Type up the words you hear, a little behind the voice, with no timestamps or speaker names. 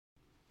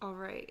All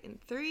right, in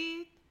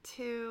 3,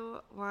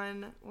 2,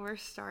 1, we're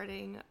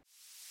starting.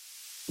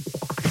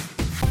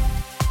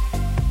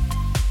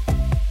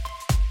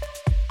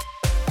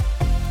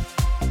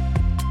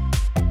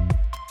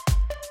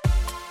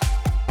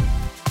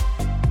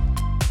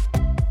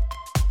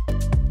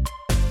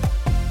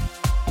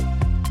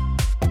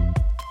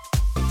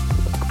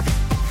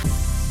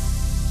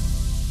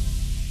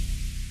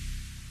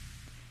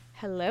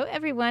 Hello,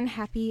 everyone.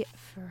 Happy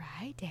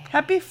Friday.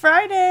 Happy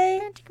Friday.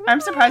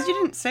 I'm surprised you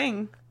didn't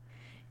sing.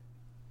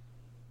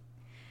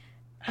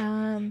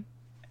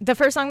 The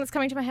first song that's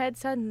coming to my head,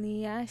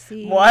 Suddenly I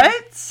See.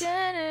 What?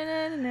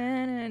 Suddenly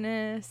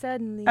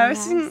I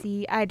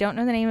see. I don't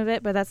know the name of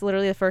it, but that's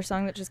literally the first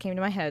song that just came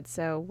to my head,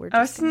 so we're just... I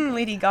was singing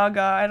Lady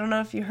Gaga. I don't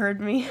know if you heard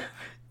me.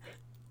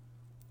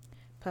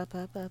 I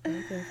don't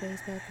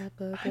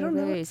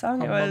know what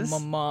song it was.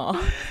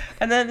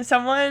 And then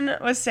someone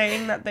was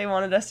saying that they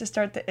wanted us to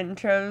start the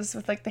intros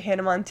with like the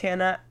Hannah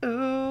Montana ooh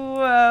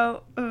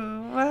oh ooh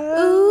oh,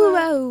 ooh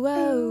oh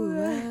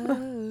oh oh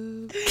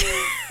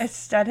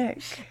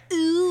aesthetic.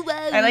 Ooh,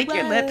 oh, I like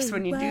your lips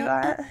when you do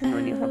that and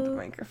when you hold the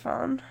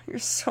microphone. You're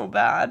so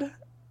bad.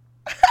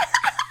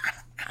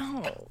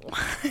 Oh.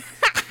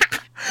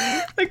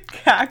 The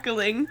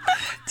cackling.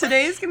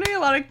 Today's gonna be a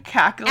lot of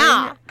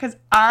cackling because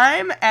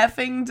I'm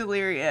effing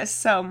delirious.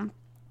 So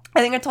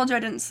I think I told you I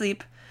didn't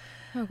sleep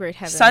Great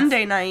heavens.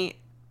 Sunday night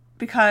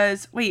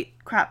because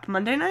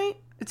Monday night?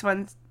 It's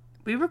when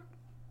we were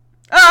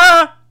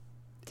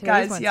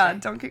guys, Wednesday. yeah,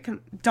 don't get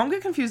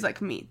confused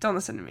like me. Don't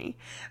listen to me.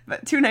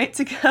 But 2 nights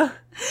ago,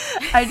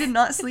 I did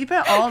not sleep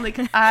at all. Like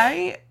it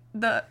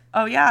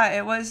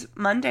was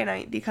Monday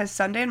night because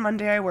Sunday and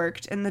Monday I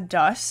worked in the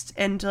dust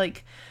and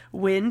like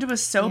wind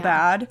was so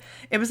bad.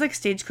 It was like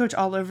Stagecoach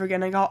all over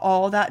again. I got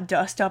all that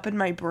dust up in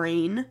my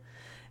brain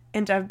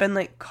and I've been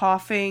like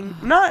coughing.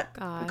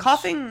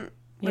 Coughing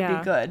would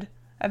be good.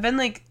 I've been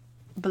like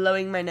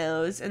blowing my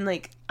nose and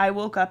like I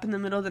woke up in the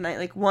middle of the night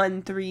like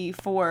 1, 3,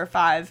 4,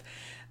 5.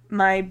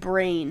 My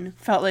brain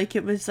felt like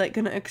it was like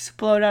gonna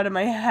explode out of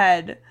my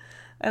head.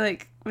 I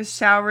like was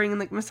showering and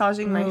like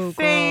massaging my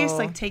face,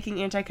 like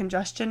taking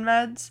anti-congestion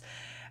meds,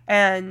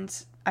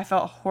 and I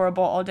felt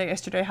horrible all day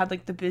yesterday. I had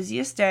like the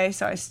busiest day,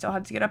 so I still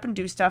had to get up and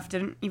do stuff,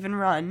 didn't even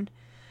run.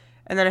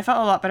 And then I felt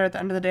a lot better at the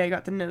end of the day. I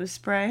got the nose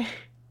spray.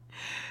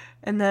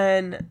 And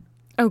then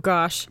oh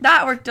gosh,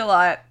 that worked a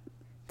lot.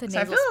 So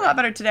I feel a lot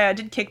better today. I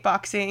did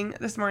kickboxing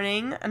this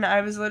morning, and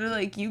I was literally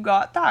like, you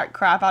got that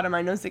crap out of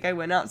my nose. Like I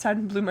went outside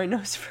and blew my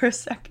nose for a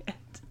second.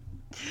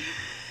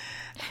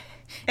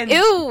 And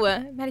ew!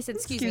 Maddie said,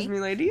 excuse me,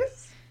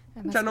 ladies,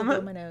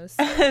 gentlemen. My nose.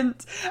 And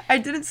I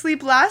didn't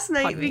sleep last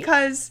night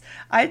because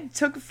I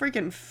took a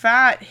freaking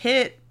fat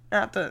hit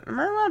at the... Am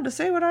I allowed to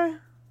say what I...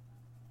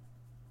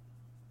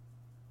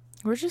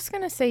 We're just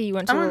going to say you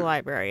went to the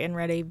library and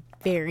read a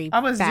very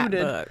fat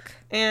zooted, book.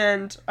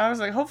 And I was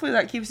like, hopefully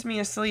that keeps me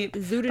asleep.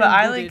 But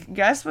I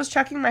was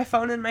checking my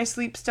phone in my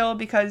sleep still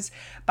because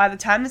by the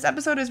time this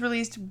episode is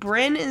released,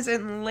 Bryn is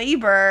in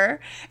labor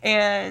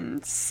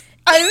and...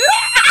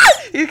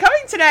 You're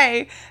coming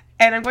today,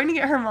 and I'm going to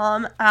get her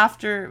mom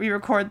after we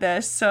record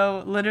this.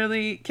 So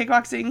literally,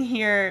 kickboxing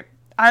here.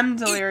 I'm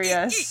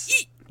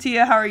delirious.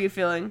 Tia, how are you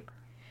feeling?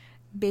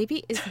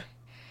 Baby is.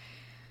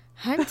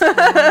 I'm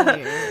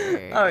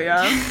tired. Oh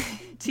yeah,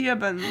 Tia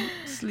been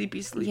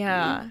sleepy.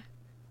 Yeah.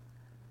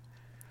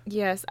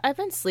 Yes, I've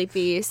been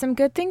sleepy. Some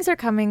good things are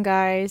coming,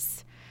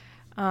 guys.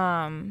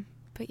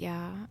 But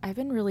yeah, I've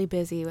been really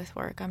busy with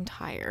work. I'm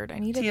tired. I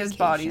need a Tia's vacation.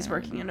 body's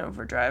working in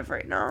overdrive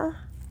right now.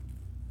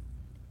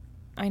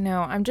 I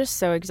know. I'm just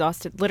so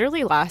exhausted.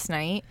 Literally last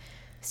night,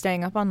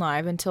 staying up on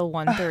live until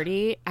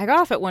 1:30. I got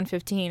off at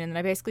 1:15, and then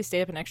I basically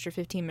stayed up an extra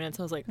 15 minutes.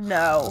 I was like,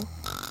 no.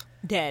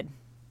 Dead.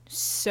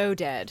 So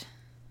dead.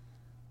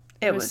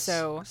 It was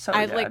so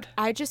dead.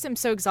 I just am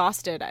so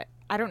exhausted.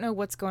 I don't know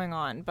what's going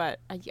on, but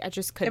I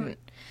just couldn't.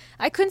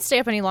 I couldn't stay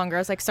up any longer. I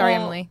was like, sorry,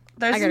 Emily.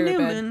 There's a new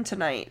moon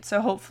tonight,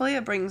 so hopefully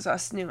it brings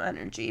us new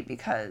energy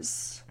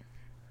because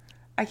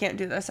I can't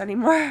do this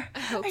anymore.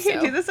 I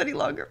can't do this any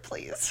longer,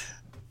 please.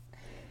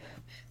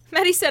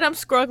 Maddie said I'm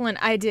struggling.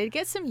 I did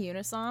get some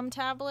Unisom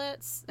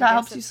tablets. That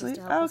helps you sleep?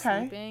 Help with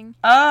okay. Sleeping.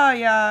 Oh,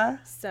 yeah.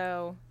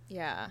 So,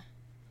 yeah.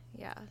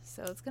 Yeah.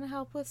 So it's going to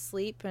help with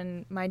sleep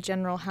and my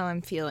general how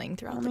I'm feeling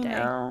throughout the day.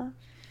 Know.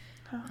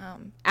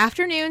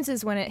 Afternoons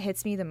is when it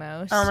hits me the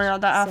most. Oh, my God.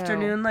 That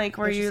afternoon, like,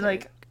 where you,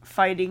 like,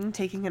 fighting,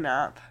 taking a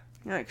nap.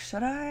 You're like,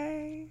 should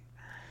I?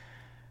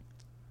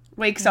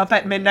 Wakes up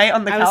at midnight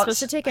on the couch. I was supposed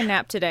to take a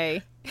nap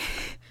today.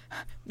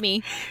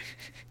 Me.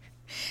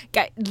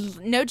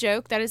 No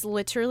joke, that is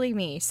literally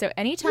me. So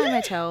anytime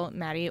I tell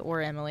Maddie or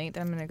Emily that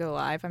I'm going to go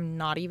live, I'm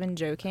not even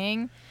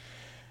joking.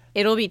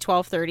 It'll be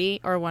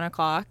 12:30 or 1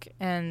 o'clock,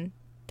 and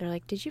they're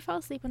like, did you fall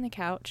asleep on the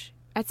couch?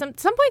 At some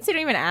points, they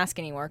don't even ask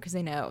anymore because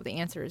they know the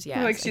answer is yes.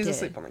 You're like, she's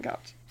asleep on the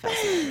couch. Fell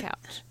asleep on the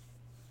couch.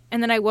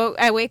 And then I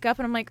wake up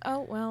and I'm like,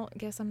 oh, well, I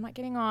guess I'm not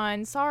getting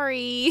on.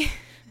 Sorry.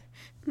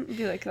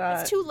 Be like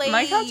that. It's too late.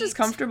 My couch is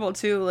comfortable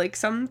too. Like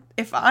when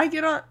I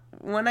get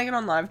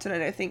on live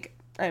tonight, I think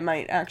I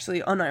might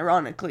actually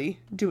unironically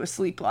do a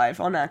sleep live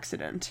on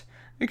accident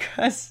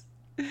because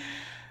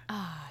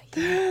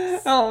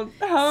Yes. oh,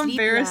 how Sleep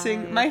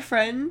embarrassing. live. My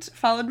friend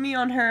followed me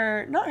on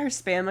her, not her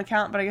spam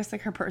account, but I guess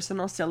like her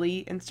personal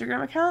silly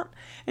Instagram account,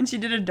 and she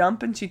did a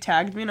dump and she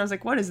tagged me and I was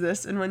like, what is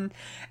this? And when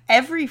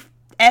every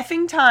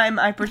effing time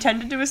I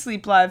pretend to do a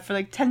sleep live for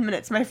like 10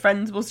 minutes, my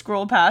friends will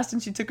scroll past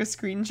and she took a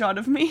screenshot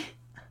of me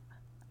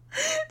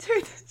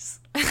doing this.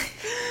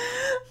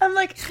 I'm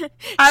like,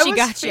 I She was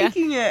gotcha.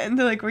 faking it. And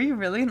they're like, were you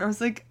really? And I was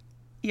like,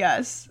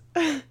 yes.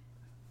 Yes.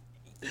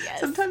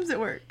 Sometimes it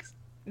works.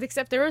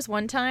 Except there was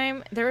one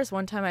time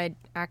I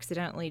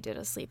accidentally did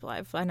a sleep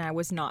live and I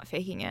was not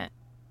faking it.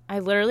 I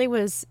literally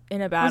was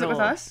in a battle. Was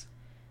it with us?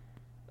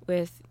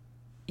 With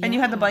And you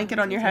had the yeah, blanket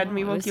it was on your with head and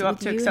we It woke was you up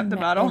with to accept the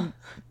and battle.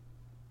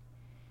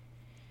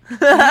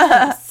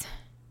 Yes.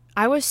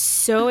 I was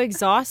so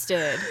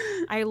exhausted.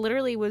 I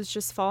literally was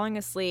just falling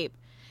asleep.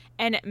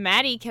 And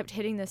Maddie kept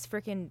hitting this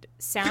freaking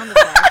sound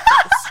effect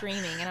that was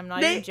screaming. And I'm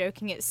not even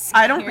joking. It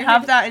I don't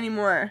have that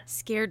anymore.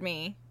 Scared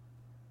me.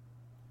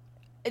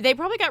 They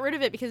probably got rid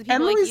of it because of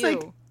people Emily's like you.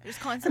 like- Just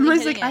constantly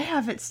Emily's hitting like, I it.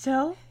 have it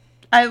still.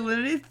 I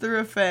literally threw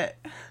a fit.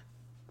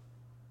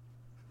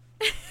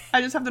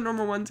 I just have the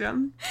normal ones, yeah.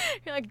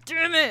 You're like,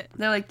 damn it.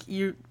 They're like,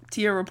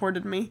 Tia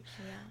reported me.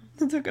 Yeah,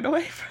 They took it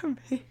away from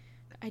me.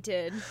 I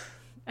did.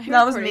 I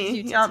That was reported me,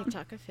 you to yep.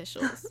 TikTok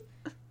officials.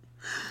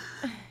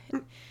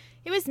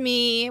 It was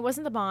me. It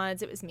wasn't the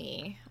mods. It was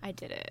me. I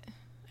did it.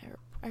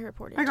 I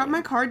reported. I got you.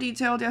 my car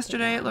detailed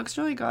yesterday. Yeah. It looks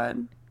really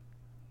good.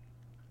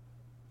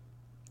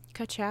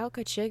 Ka-chow,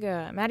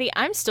 ka-chiga. Maddie,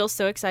 I'm still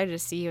so excited to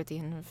see you at the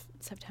end of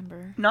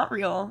September. Not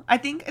real. I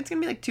think it's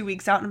gonna be like 2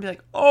 weeks out and I'll be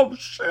like, oh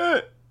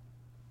shit.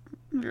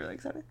 I'm really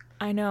excited.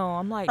 I know.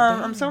 I'm like,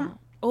 I'm so- damn.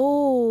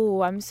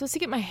 Oh, I'm supposed to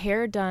get my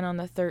hair done on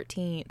the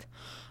 13th.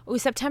 Oh,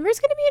 September's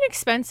going to be an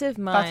expensive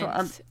month.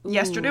 That's what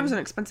yesterday Ooh. was an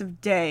expensive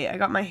day. I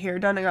got my hair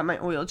done. I got my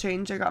oil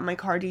change. I got my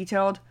car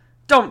detailed.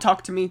 Don't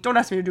talk to me. Don't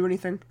ask me to do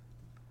anything.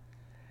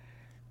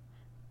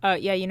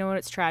 Yeah, you know what?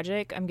 It's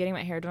tragic. I'm getting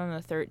my hair done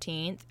on the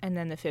 13th, and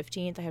then the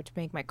 15th I have to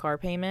make my car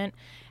payment,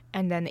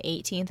 and then the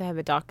 18th I have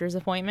a doctor's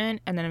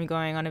appointment, and then I'm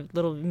going on a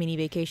little mini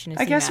vacation.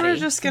 To I see guess we're Maddie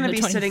just on going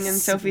to the be sitting in 20th.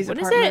 Sophie's What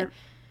is apartment. it?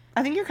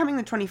 I think you're coming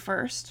the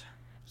 21st.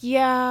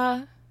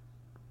 Yeah.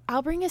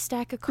 I'll bring a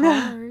stack of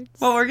cards.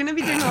 Well, we're going to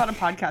be doing a lot of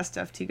podcast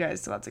stuff too,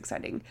 guys, so that's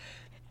exciting.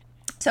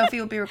 Sophie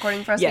will be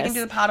recording for us. Yes. We can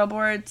do the paddle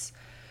boards.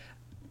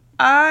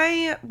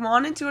 I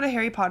wanted to go to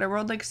Harry Potter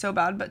World like so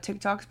bad, but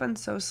TikTok's been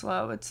so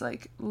slow. It's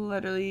like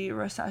literally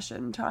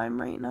recession time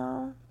right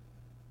now.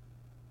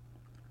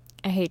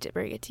 I hate to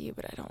break it to you,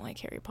 but I don't like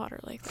Harry Potter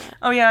like that.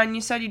 Oh yeah, and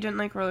you said you didn't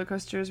like roller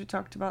coasters. We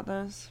talked about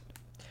this.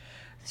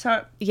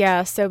 So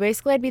Yeah, so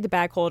basically I'd be the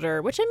bag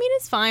holder, which I mean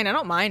is fine. I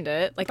don't mind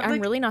it. Like, But, I'm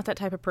like- really not that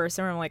type of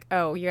person where I'm like,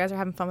 oh, you guys are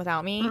having fun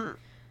without me?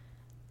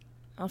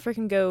 I'll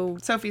freaking go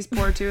Sophie's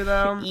poor too,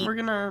 though. Eat We're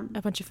gonna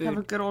a bunch of have a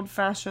food. good old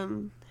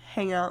fashioned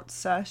hangout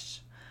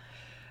sesh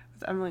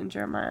with Emily and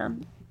Jeremiah.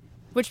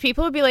 Which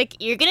people would be like,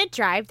 you're going to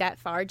drive that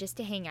far just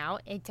to hang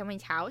out in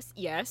someone's house?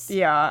 Yes.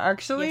 Yeah,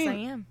 actually. Yes, I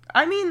am.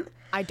 I mean,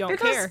 I don't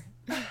because-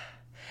 care.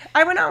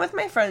 I went out with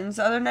my friends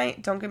the other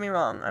night. Don't get me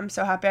wrong. I'm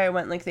so happy I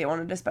went. Like, they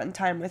wanted to spend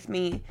time with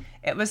me.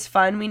 It was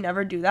fun. We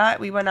never do that.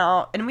 We went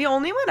out, and we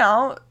only went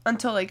out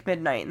until, like,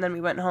 midnight, and then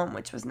we went home,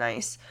 which was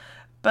nice.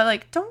 But,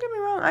 like, don't get me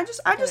wrong. I just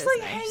is like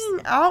nice.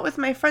 hanging out with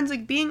my friends,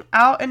 like, being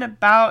out and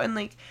about and,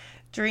 like,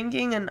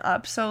 drinking and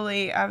up so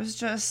late. I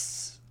was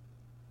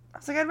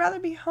like, I'd rather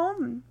be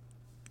home.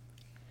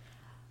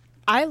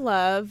 I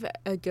love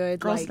a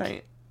good, Girls' like,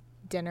 night.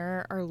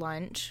 dinner or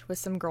lunch with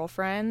some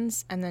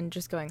girlfriends and then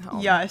just going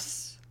home.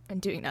 Yes. And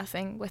doing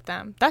nothing with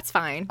them. That's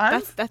fine.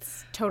 I'm-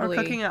 That's Or totally.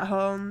 cooking at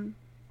home.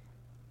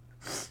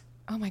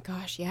 Oh my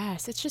gosh,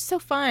 yes. It's just so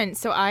fun.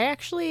 So I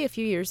actually, a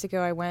few years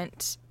ago, I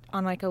went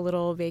on like a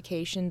little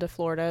vacation to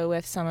Florida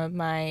with some of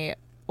my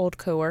old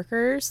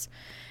coworkers.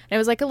 And it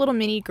was like a little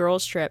mini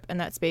girls trip, and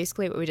that's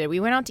basically what we did. We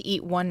went out to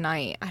eat one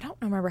night. I don't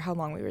remember how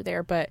long we were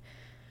there, but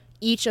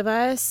each of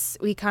us,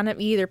 we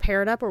either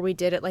paired up or we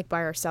did it like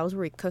by ourselves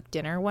where we cooked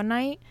dinner one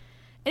night.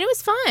 And it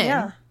was fun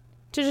Yeah.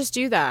 to just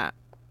do that.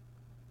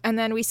 And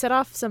then we set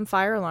off some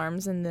fire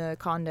alarms in the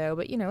condo,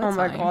 but you know, it's Oh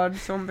my fine. god,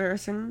 so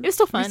embarrassing. It was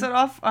still We fun. set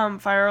off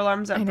fire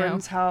alarms I at know.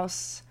 Bryn's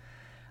house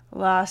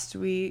last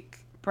week.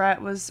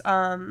 Brett was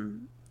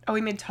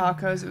we made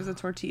tacos. It was the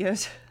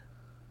tortillas.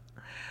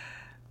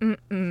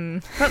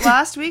 Mm-mm. But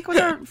last week was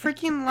our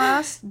freaking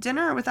last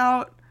dinner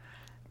without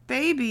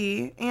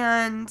baby,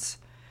 and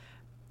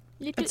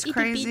it's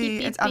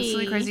crazy. It's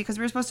absolutely crazy because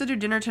we were supposed to do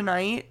dinner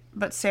tonight,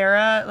 but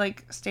Sarah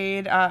like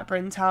stayed at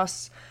Bryn's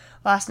house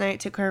last night,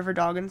 took care of her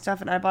dog and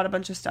stuff, and I bought a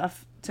bunch of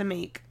stuff to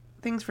make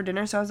things for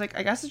dinner. So I was like,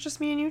 I guess it's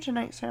just me and you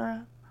tonight,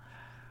 Sarah.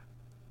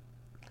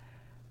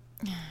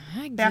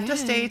 They have to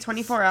stay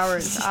 24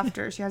 hours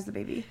after she has the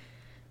baby.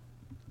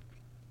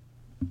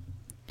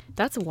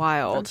 That's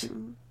wild.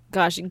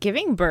 Gosh,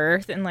 giving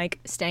birth and like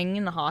staying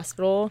in the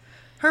hospital.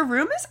 Her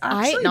room is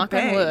actually Knock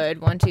big. on wood.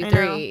 1, 2, I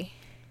 3.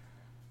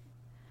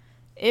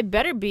 It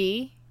better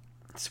be.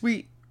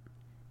 Sweet.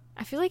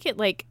 I feel like it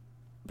like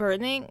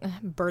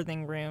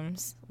birthing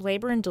rooms,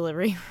 labor and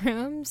delivery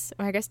rooms.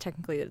 Well, I guess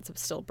technically it's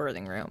still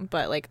birthing room,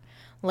 but like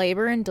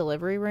labor and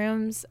delivery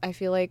rooms, I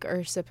feel like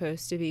are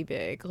supposed to be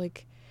big.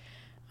 Like,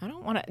 I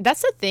don't want to.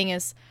 That's the thing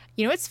is,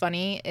 you know what's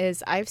funny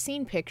is I've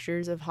seen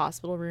pictures of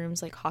hospital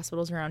rooms, like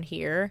hospitals around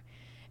here,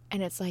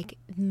 and it's like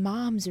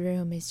mom's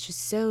room is just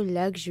so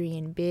luxury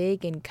and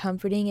big and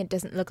comforting. It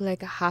doesn't look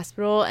like a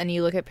hospital. And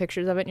you look at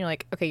pictures of it and you're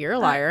like, okay, you're a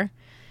liar.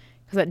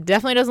 Because that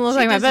definitely doesn't look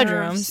like my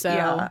bedroom. So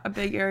yeah, a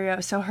big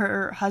area. So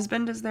her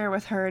husband is there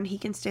with her and he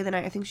can stay the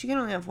night. I think she can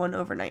only have one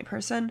overnight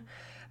person.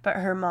 But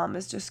her mom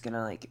is just going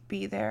to like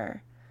be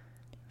there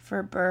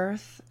for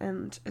birth.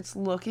 And it's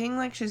looking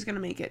like she's going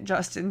to make it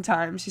just in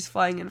time. She's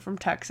flying in from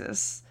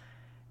Texas.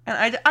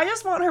 And I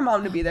just want her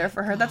mom to be there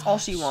for her. That's all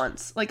she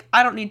wants. Like,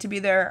 I don't need to be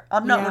there.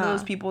 I'm not one of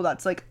those people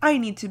that's like, I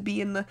need to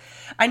be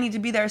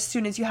there as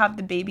soon as you have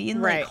the baby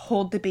and like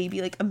hold the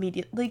baby like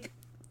immediately. Like,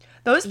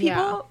 those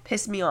people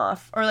piss me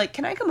off. Or like,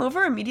 can I come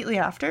over immediately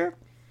after?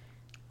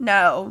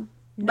 No.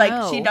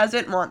 Like, she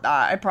doesn't want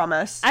that, I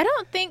promise. I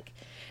don't think,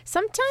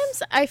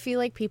 sometimes I feel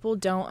like people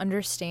don't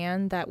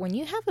understand that when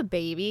you have a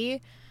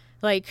baby,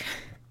 like,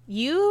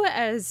 you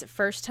as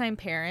first-time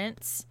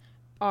parents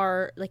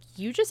are, like,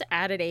 you just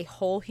added a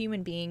whole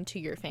human being to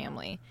your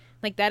family.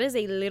 Like, that is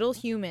a little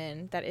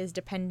human that is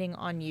depending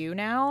on you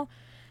now.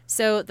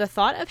 So the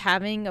thought of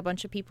having a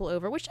bunch of people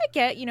over, which I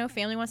get, you know,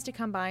 family wants to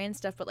come by and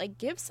stuff, but, like,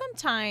 give some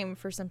time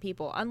for some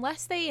people.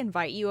 Unless they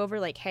invite you over,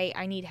 like, hey,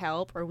 I need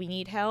help or we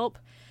need help.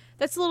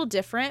 That's a little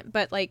different,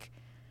 but, like,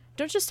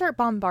 don't just start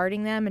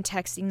bombarding them and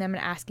texting them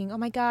and asking, oh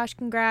my gosh,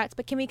 congrats,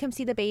 but can we come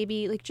see the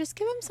baby? Like, just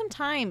give them some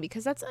time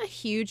because that's a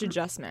huge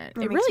adjustment.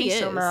 It really is.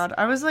 So mad.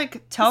 I was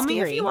like, tell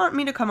me if you want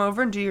me to come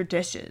over and do your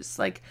dishes.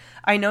 Like,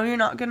 I know you're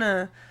not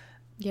gonna.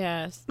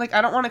 Yes. Like,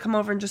 I don't want to come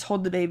over and just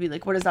hold the baby.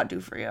 Like, what does that do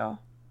for you?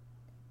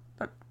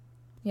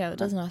 Yeah, that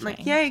does nothing.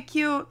 Like, yay,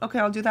 cute. Okay,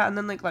 I'll do that. And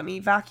then, like, let me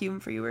vacuum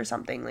for you or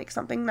something. Like,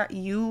 something that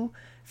you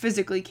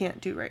physically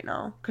can't do right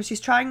now. Because she's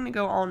trying to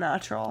go all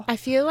natural. I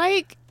feel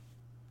like,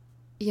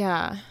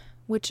 yeah,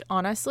 which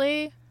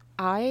honestly,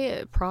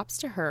 props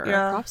to her.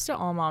 Yeah. Props to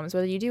all moms.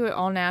 Whether you do it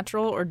all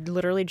natural or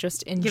literally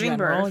just in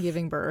general,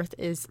 giving birth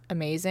is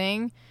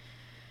amazing.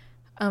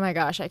 Oh my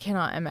gosh, I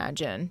cannot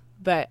imagine.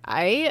 But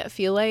I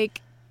feel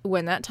like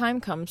when that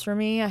time comes for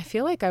me, I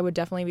feel like I would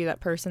definitely be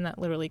that person that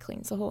literally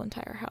cleans the whole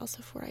entire house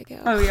before I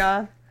go. Oh,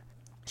 yeah.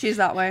 She's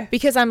that way.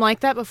 Because I'm like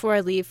that before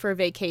I leave for a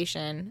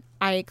vacation.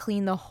 I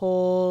clean the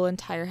whole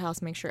entire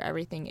house, make sure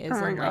everything is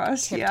in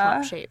like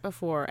tip-top shape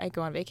before I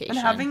go on vacation.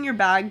 And having your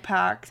bag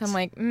packed. So I'm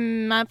like,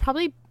 I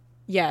probably,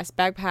 yes,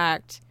 bag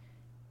packed,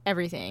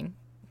 everything.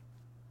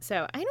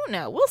 So I don't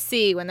know. We'll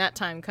see when that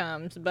time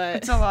comes. But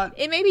it's a lot.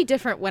 It may be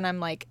different when I'm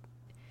like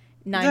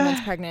 9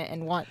 months pregnant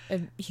and want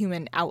a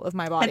human out of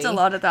my body. It's a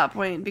lot at that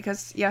point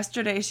because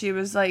yesterday she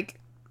was like,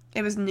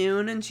 it was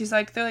noon and she's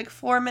like, they're like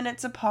 4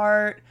 minutes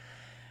apart.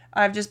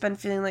 I've just been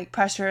feeling like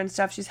pressure and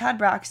stuff. She's had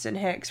Braxton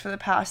Hicks for the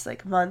past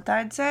like month,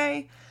 I'd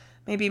say,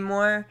 maybe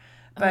more.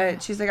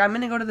 But she's like, I'm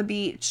going to go to the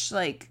beach.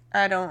 Like,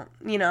 I don't,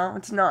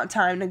 it's not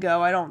time to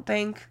go, I don't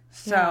think.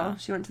 So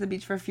she went to the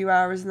beach for a few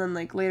hours and then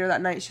like later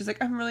that night, she's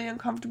like, I'm really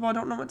uncomfortable. I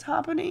don't know what's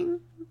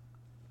happening.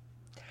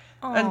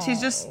 Aww. And she's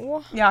just,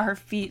 her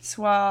feet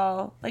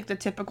swell, like the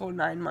typical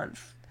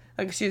 9-month.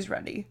 Like, she's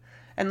ready.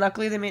 And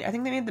luckily I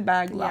think they made the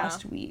bag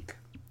last week.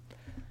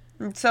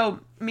 And so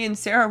me and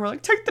Sarah were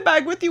like, take the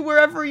bag with you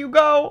wherever you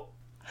go.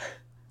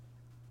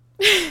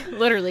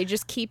 Literally,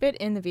 just keep it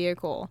in the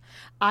vehicle.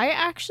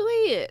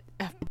 A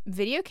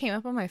video came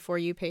up on my For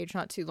You page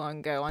not too long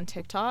ago on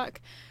TikTok.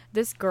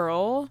 This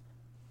girl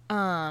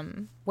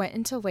went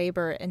into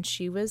labor and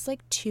she was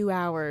like 2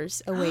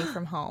 hours away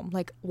from home.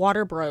 Like,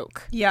 water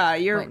broke. Yeah,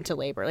 went into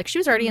labor. Like, she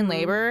was already in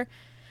labor,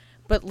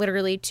 but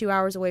literally 2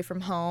 hours away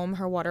from home,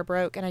 her water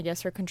broke, and I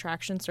guess her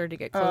contractions started to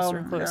get closer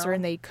and closer,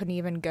 and they couldn't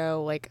even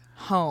go like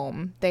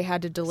home. They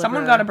had to deliver.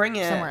 Someone got to bring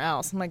it somewhere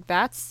else. I'm like,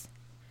 that's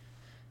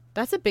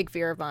a big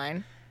fear of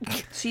mine.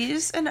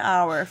 She's an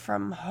hour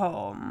from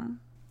home.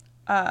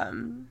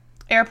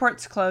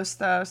 Airport's close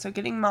though, so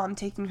getting mom,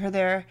 taking her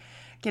there,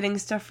 getting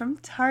stuff from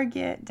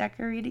Target,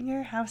 decorating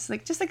her house,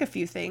 like just like a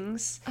few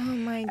things. Oh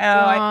my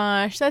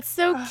gosh, that's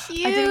so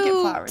cute. I didn't get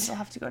flowers. I'll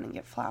have to go in and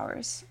get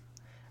flowers.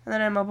 And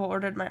then I mobile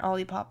ordered my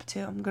Olipop too.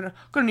 I'm gonna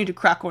need to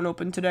crack one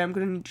open today. I'm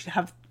gonna need to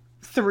have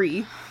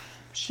 3.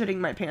 Shitting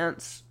my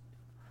pants.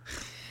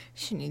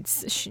 She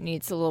needs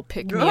a little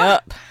pick me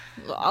up.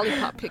 A little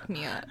Olipop pick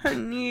me up. I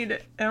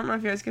don't know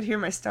if you guys could hear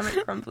my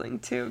stomach grumbling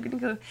too. I'm gonna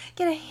go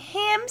get a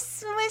ham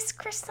Swiss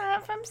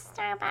croissant from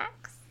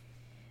Starbucks.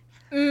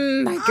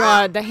 My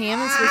God, the ham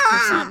and Swiss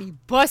croissant be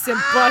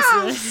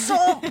bussin'.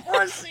 So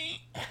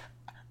pussy.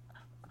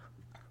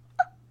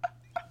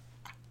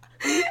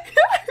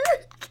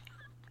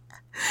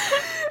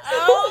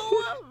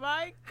 Oh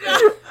my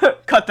God.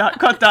 Cut that.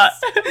 Aggressive.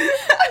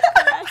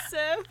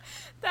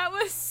 That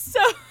was so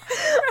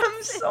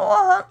I'm so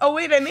hungry. Oh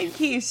wait, I made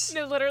quiche.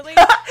 No, literally.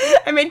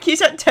 I made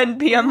quiche at 10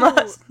 p.m.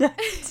 last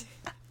night.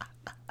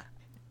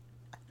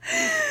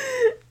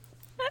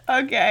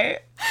 Okay.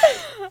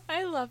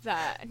 I love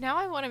that. Now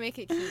I want to make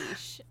a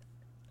quiche.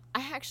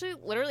 I actually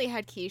literally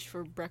had quiche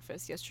for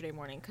breakfast yesterday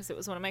morning because it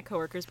was one of my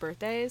coworkers'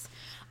 birthdays.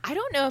 I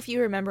don't know if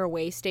you remember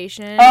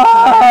Waystation,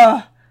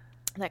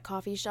 that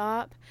coffee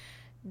shop.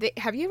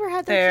 Have you ever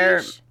had their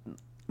quiche?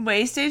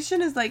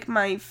 Waystation is like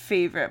my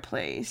favorite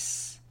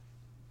place.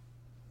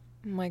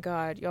 Oh my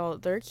god, y'all,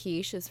 their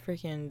quiche is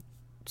freaking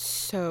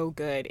so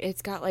good.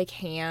 It's got like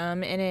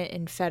ham in it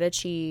and feta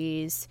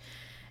cheese.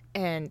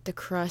 And the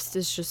crust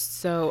is just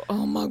so,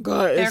 oh my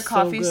god, their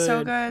coffee's so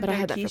good. But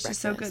their quiche is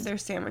so good. Their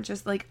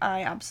sandwiches, like,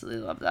 I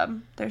absolutely love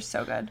them. They're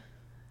so good.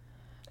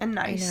 And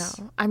nice.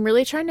 I know. I'm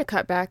really trying to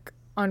cut back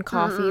on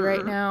coffee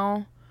right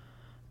now.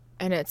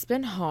 And it's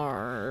been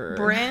hard.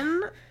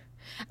 Bryn?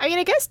 I mean,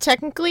 I guess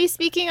technically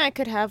speaking, I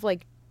could have,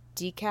 like,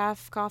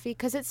 decaf coffee.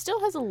 Because it still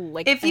has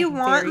if you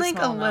want, like,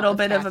 a little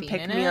bit of a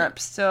pick-me-up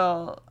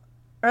still.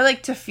 Or,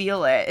 like, to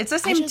feel it. It's the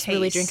same taste. I just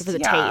really drink it for the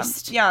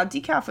taste. Yeah,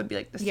 decaf would be,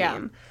 like, the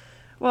same.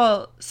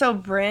 Well, so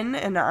Bryn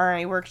and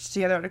I worked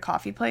together at a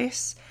coffee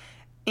place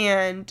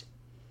and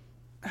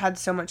had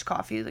so much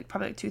coffee, like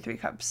probably like 2-3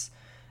 cups.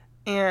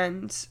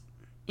 And,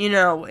 you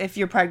know, if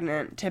you're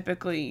pregnant,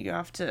 typically you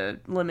have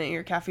to limit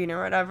your caffeine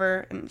or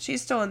whatever. And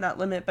she's still in that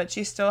limit, but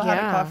she still had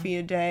a coffee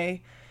a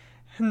day.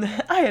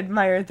 And I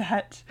admire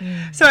that.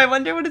 So I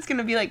wonder what it's going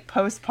to be like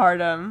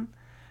postpartum.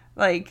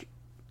 Like,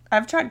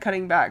 I've tried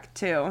cutting back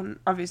too. And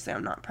obviously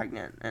I'm not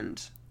pregnant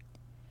and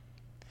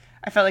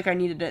I felt like I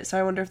needed it, so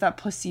I wonder if that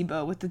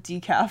placebo with the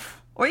decaf.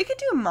 Or you could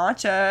do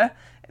matcha.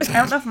 I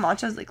don't know if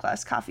matcha is like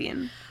less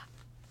caffeine.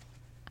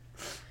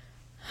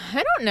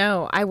 I don't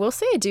know. I will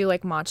say I do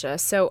like matcha.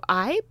 So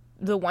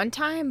the one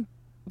time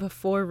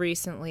before I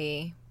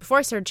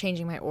started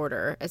changing my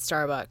order at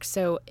Starbucks.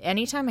 So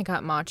anytime I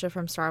got matcha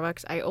from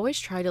Starbucks, I always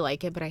tried to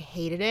like it, but I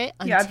hated it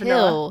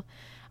until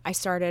I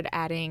started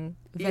adding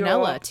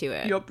vanilla to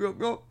it. Yup.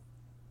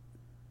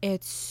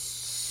 It's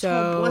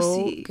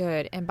so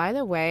good. And by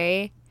the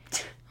way, oh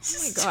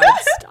my god,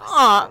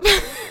 stop.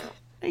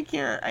 I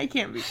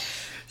can't be.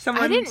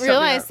 I didn't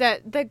realize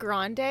that the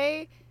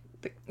grande,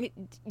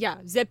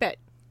 zip it.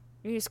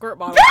 You need a squirt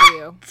bottle for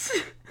you.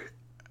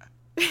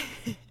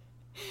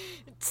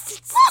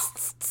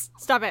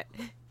 Stop it.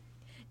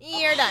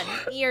 You're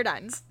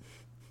done.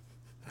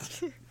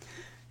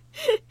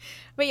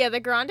 But yeah, the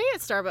grande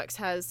at Starbucks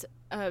has,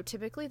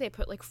 typically they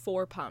put like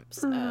 4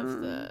 pumps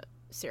of the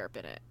syrup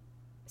in it.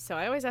 So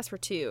I always ask for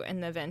 2,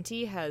 and the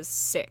venti has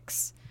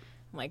 6.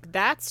 I'm like,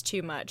 that's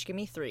too much. Give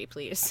me 3,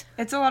 please.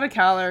 It's a lot of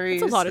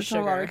calories. It's a lot of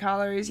sugar. A lot of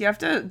calories. You have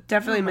to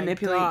definitely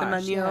manipulate the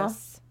menu.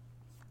 Yes.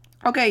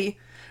 Okay,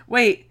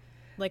 wait.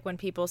 Like when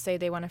people say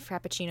they want a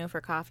frappuccino for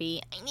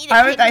coffee.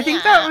 I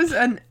think that was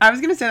I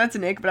was gonna say that's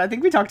an ick, but I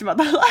think we talked about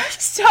that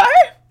last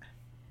time.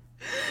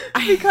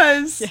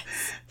 Because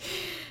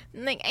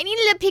like, I need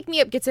a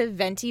pick-me-up. Gets a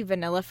venti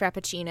vanilla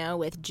frappuccino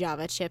with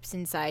Java chips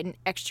inside and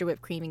extra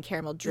whipped cream and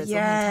caramel drizzle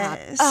on top.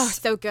 Oh,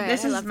 so good.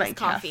 This is my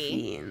coffee.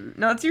 Caffeine.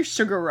 No, it's your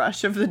sugar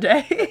rush of the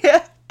day.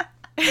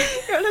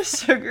 You're on a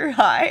sugar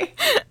high.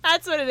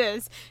 That's what it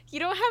is. You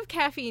don't have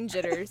caffeine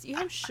jitters. You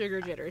have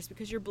sugar jitters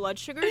because your blood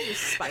sugar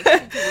just spiked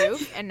through the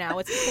roof and now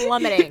it's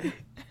plummeting.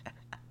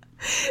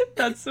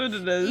 That's what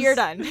it is. You're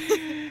done.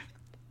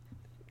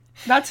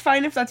 That's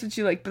fine if that's what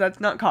you like, but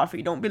that's not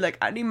coffee. Don't be like,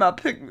 I need my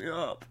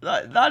pick-me-up.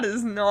 That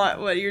is not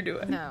what you're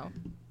doing. No.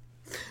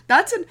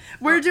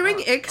 We're doing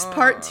ICKS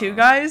part 2,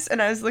 guys,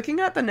 and I was looking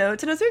at the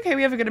notes, and I was like, okay,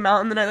 we have a good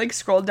amount, and then I, like,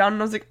 scrolled down,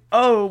 and I was like,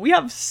 oh, we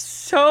have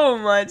so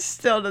much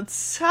still to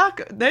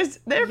talk. There'd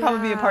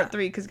probably be a part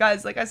 3, because,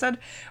 guys, like I said,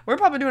 we're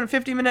probably doing a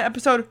 50-minute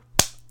episode.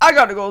 I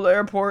gotta go to the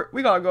airport.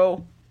 We gotta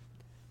go.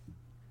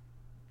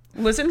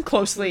 Listen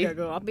closely. We gotta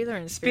go. I'll be there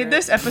in spirit. Speed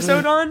this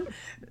episode on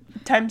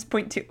times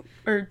 0.2.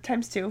 Or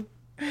times 2.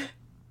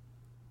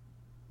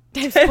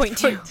 Times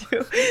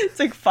 0.2. It's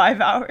like 5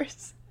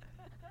 hours.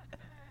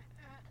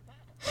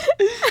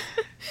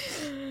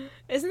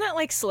 Isn't that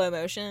like slow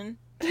motion?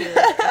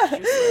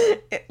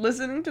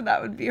 Listening to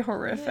that would be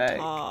horrific.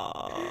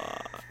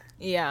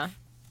 Yeah.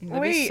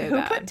 Wait, so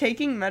who put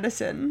taking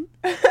medicine?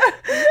 Who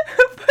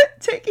put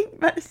taking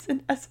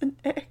medicine as an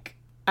ick?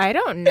 I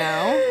don't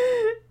know.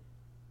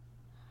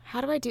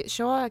 How do I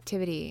show all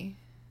activity?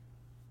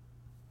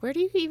 Where do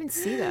you even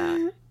see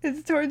that?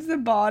 It's towards the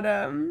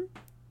bottom.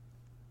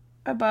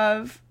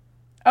 Above.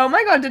 Oh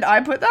my god, did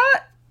I put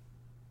that?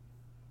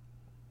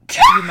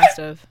 You must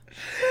have.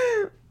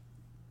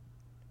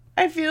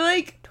 I feel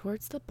like...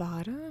 Towards the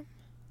bottom?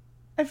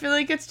 I feel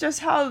like it's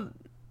just how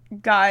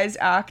guys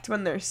act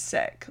when they're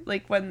sick.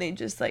 Like, when they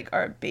just, like,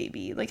 are a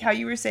baby. Like, how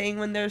you were saying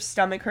when their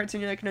stomach hurts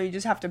and you're like, no, you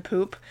just have to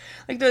poop.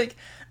 Like, they're like,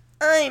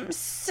 I'm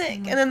sick.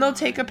 And then they'll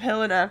take a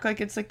pill and act like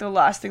it's, like, the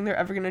last thing they're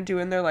ever going to do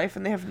in their life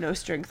and they have no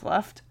strength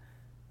left.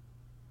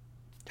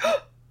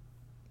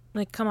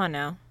 Like, come on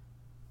now.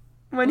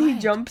 When he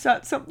jumps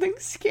at something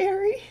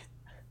scary.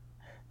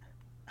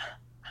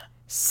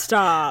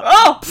 Stop.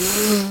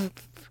 Oh!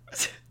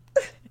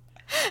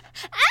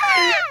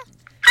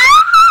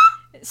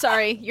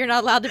 Sorry, you're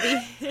not allowed to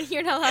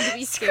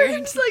be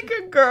scared. Screams like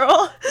a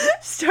girl.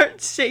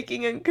 Starts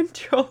shaking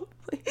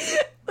uncontrollably.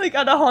 Like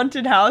at a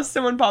haunted house,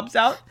 someone pops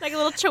out. Like a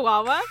little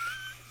chihuahua.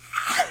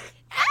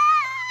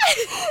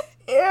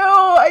 Ew,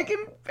 I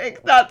can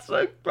pick. That's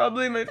like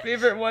probably my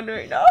favorite one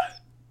right now.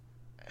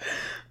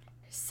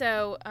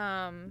 So,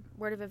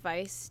 word of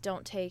advice,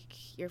 don't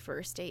take your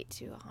first date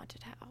to a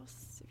haunted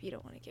house if you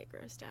don't want to get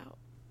grossed out.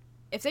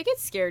 If they get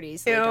scared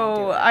easily, don't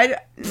do it.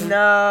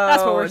 No.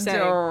 That's what we're saying.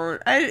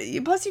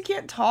 Don't. Plus, you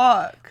can't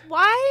talk.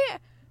 Why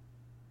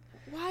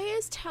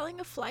is telling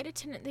a flight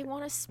attendant they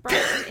want to sprout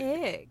an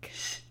egg?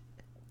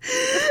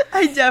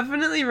 I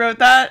definitely wrote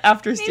that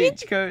after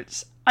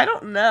Stagecoach. I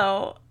don't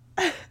know.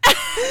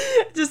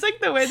 Just like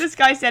the way this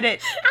guy said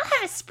it. I'll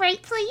have a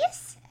Sprite,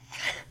 please.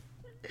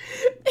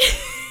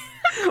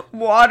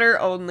 Water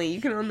only.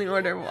 You can only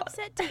order water.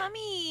 Upset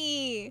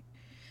tummy.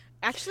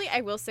 Actually,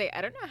 I will say,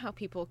 I don't know how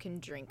people can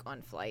drink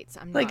on flights.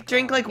 I'm like not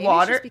drink wrong. like Maybe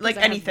water, it's just like because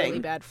I have anything. really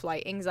bad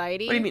flight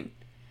anxiety. What do you mean?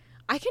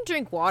 I can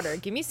drink water.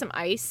 Give me some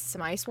ice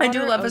water. I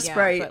do love a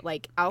Sprite. But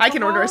like alcohol, I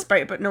can order a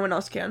Sprite, but no one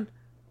else can.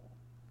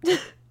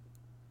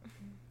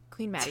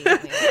 Queen Maddie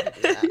only allowed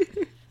to do that.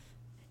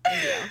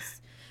 Anybody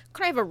else?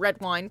 Can I have a red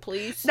wine,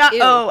 please? Not,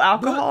 Ew.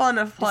 alcohol on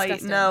a flight.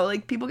 Disgusting. No,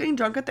 like people getting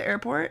drunk at the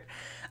airport.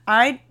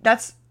 I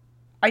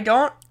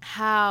don't.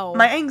 How?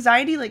 My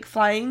anxiety, like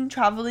flying,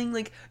 traveling,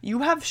 like you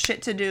have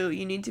shit to do.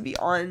 You need to be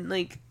on,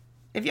 like,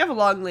 if you have a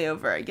long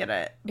layover, I get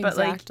it. But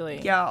Exactly.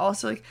 like, yeah,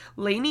 also like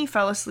Lainey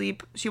fell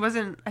asleep.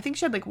 I think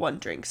she had like one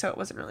drink, so it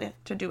wasn't really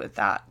to do with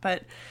that.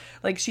 But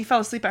like she fell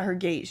asleep at her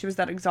gate. She was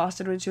that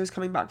exhausted when she was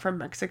coming back from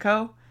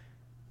Mexico.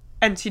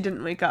 And she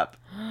didn't wake up.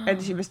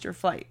 And she missed her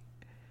flight.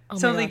 Oh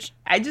so my like gosh.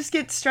 I just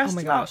get stressed Oh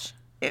my about gosh.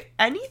 if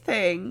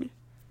anything.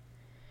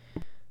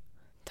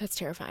 That's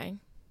terrifying.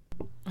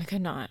 I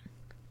could not.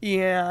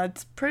 Yeah,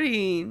 it's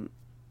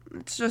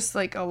just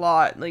like a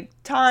lot. Like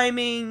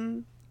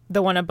timing.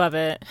 The one above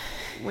it,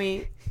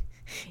 Wait.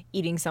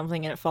 eating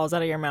something and it falls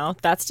out of your mouth.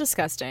 That's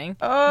disgusting.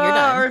 Oh, You're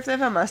done. or if they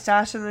have a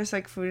mustache and there's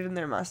like food in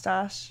their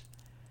mustache.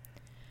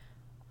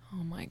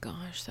 Oh my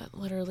gosh, that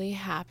literally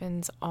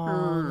happens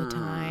all the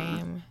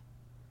time.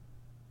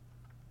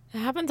 It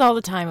happens all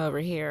the time over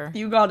here.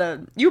 You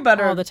better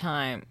All the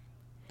time.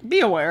 be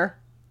aware.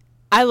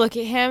 I look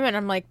at him and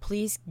I'm like,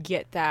 please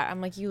get that.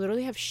 I'm like, you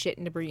literally have shit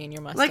and debris in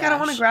your mustache. Like I don't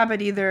want to grab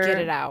it either. Get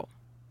it out.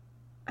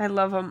 I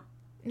love them.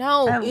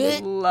 No, I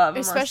love a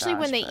especially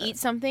when they mustache, eat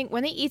something.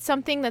 When they eat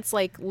something that's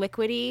like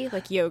liquidy,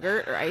 like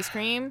yogurt or ice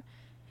cream.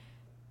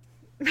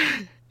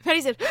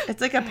 Patty said,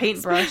 It's like a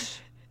paintbrush.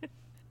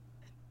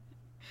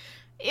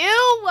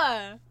 ew,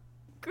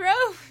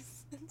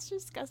 gross. It's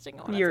disgusting.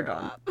 I wanna You're throw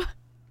done. up.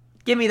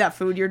 Give me that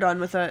food. You're done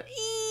with it.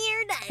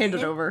 You're done. Hand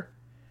it over.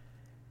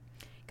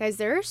 Guys,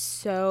 there are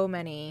so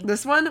many.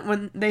 This one,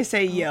 when they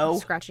say yo.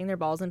 Scratching their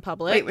balls in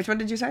public. Wait, which one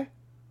did you say?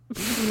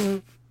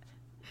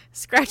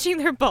 Scratching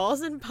their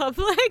balls in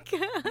public.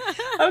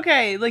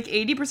 Okay, like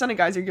 80% of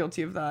guys are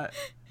guilty of that.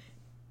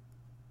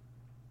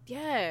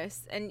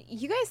 Yes, and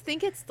you guys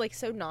think it's like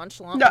so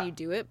nonchalant No. when you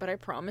do it, but I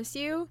promise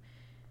you,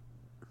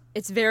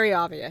 it's very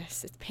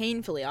obvious. It's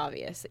painfully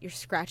obvious that you're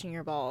scratching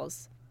your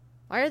balls.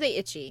 Why are they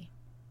itchy?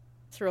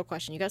 It's a real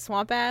question. You got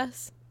swamp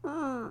ass?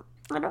 I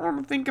don't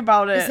want to think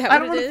about it. Is that I what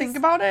don't it want to is? think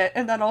about it,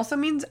 and that also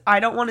means I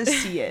don't want to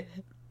see it.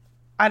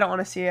 I don't want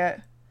to see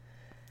it.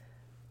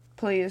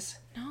 Please.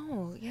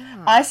 No,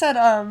 yeah. I said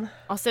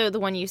Also, the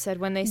one you said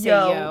when they say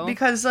yo, yo.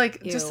 because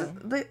like Ew. just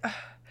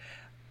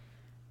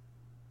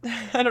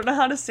I don't know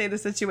how to say the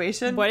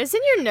situation. What is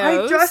in your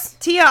nose?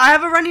 Tia, I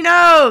have a runny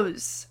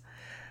nose.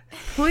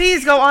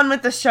 Please go on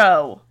with the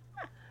show.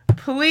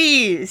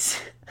 Please.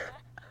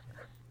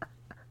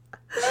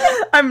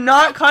 I'm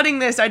not cutting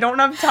this. I don't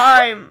have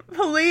time.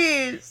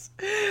 Please.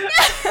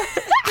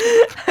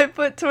 I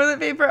put toilet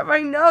paper up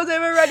my nose. I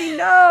have a runny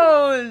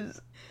nose.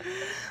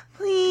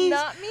 Please.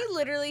 Not me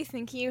literally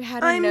thinking you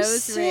had a I'm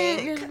nose sick.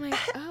 ring. I'm like,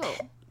 oh.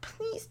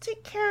 Please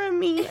take care of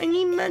me. I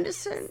need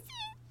medicine.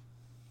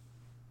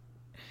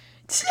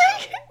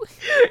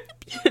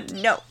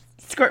 No.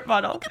 Squirt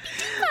bottle.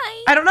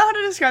 I don't know how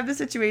to describe the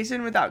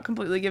situation without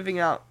completely giving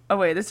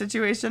away the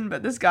situation,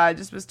 but this guy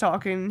just was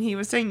talking. He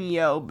was saying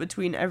yo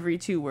between every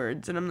two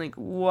words, and I'm like,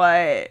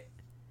 what?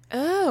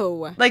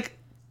 Oh. Like,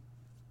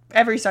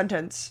 every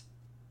sentence.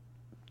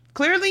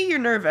 Clearly you're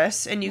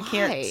nervous and you Why?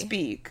 can't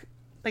speak.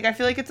 Like, I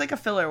feel like it's like a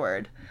filler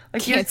word.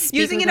 Like, Can't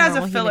speak using like it a as a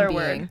normal filler human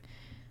word being.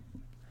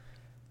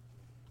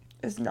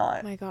 is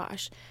not. Oh my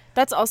gosh.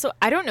 That's also,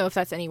 I don't know if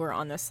that's anywhere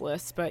on this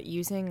list, but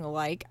using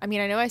like, I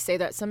mean, I know I say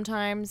that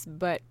sometimes,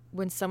 but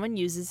when someone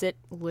uses it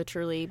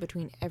literally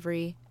between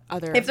every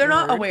other If they're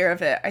not word- aware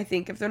of it, I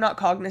think, if they're not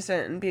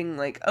cognizant and being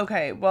like,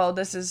 okay, well,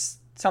 this is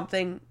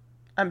something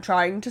I'm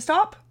trying to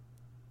stop.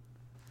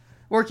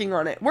 Working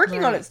on it.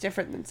 Working on Right. it's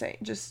different than saying,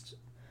 just,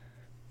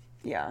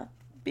 yeah.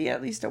 Be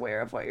at least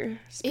aware of what you're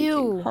speaking.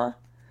 Ew. Huh?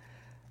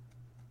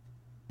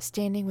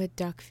 Standing with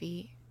duck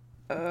feet.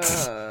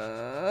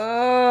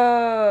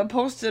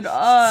 Posted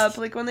up.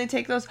 Like, when they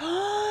take those,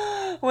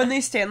 when they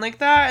stand like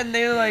that and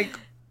they, like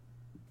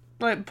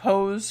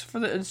pose for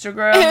the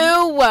Instagram.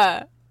 Ew!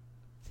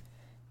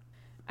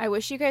 I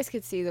wish you guys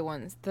could see the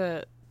ones,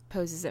 the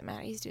poses that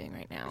Maddie's doing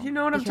right now. You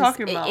know what I'm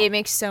talking about. It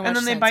makes so much sense.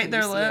 And then they bite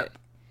their lip.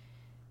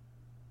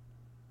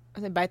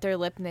 And they bite their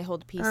lip and they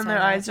hold a piece And on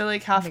their eyes are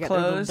like half they got their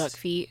little closed. duck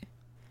feet.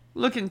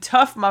 Looking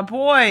tough, my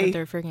boy. With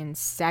their freaking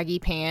saggy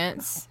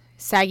pants.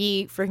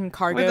 Saggy freaking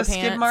cargo with a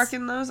pants. skid mark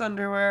in those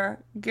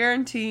underwear.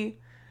 Guarantee.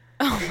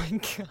 Oh my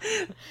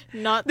god.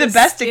 Not the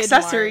best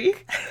accessory.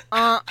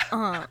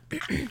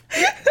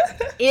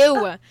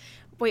 Ew.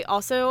 Wait,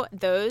 also,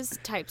 those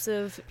types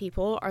of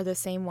people are the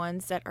same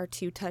ones that are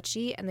too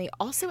touchy, and they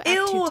also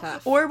act too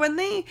tough. Or when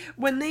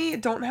they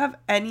don't have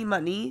any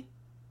money,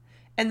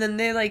 and then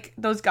they, like,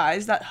 those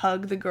guys that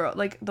hug the girl,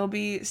 like, they'll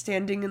be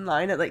standing in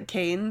line at, like,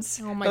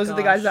 Cane's. Oh my Those are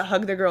the guys that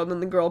hug the girl, and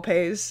then the girl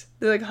pays.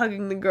 They're, like,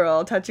 hugging the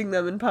girl, touching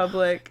them in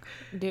public.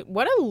 Dude,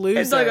 what a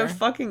loser. It's like a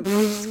fucking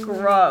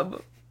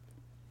scrub.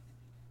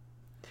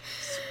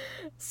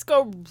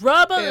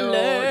 Scrub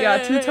alert.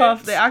 Yeah, too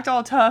tough. They act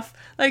all tough.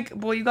 Like,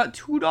 boy, you got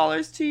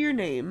 $2 to your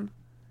name.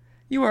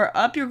 You are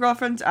up your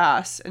girlfriend's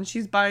ass, and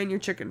she's buying your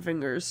chicken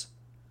fingers.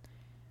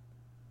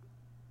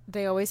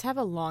 They always have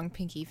a long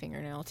pinky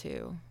fingernail,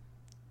 too.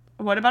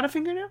 What about a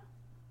fingernail?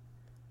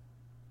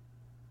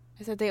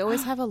 I said they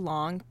always have a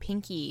long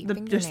pinky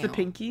fingernail. Just the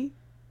pinky?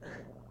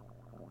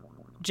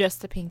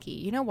 Just the pinky.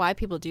 You know why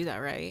people do that,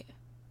 right?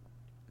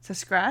 It's a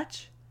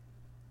scratch?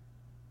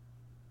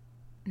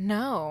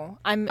 No.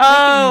 I'm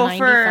like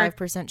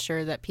 95%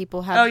 sure that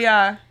people have... Oh,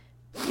 yeah.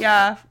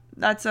 Yeah,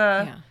 that's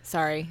a... Yeah,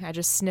 sorry. I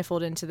just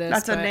sniffled into this.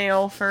 That's a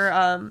nail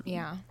for,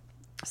 yeah.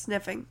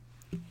 sniffing.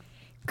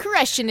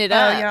 Crushing it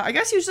up. Oh, yeah. I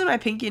guess usually my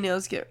pinky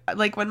nails get...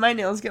 Like, when my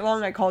nails get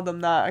long, I call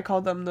them that. I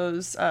call them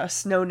those,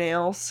 snow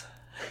nails.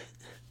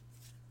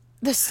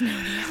 The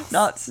snow nails.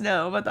 Not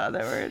snow, but the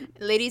other word.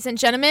 Ladies and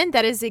gentlemen,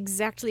 that is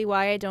exactly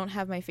why I don't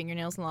have my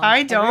fingernails long.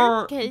 I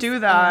don't do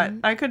that.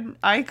 I couldn't.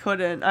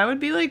 I would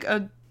be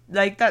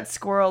like that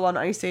squirrel on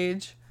Ice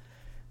Age.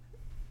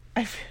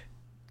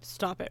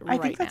 Stop it right now. I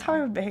think that's how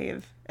I would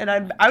behave. And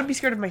I would be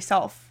scared of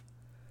myself.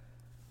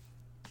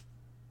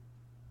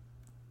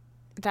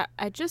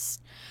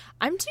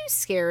 I'm too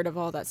scared of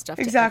all that stuff.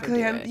 Exactly.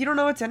 To ever do it. You don't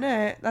know what's in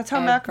it. That's how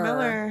Mac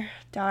Miller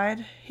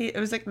died. It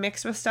was like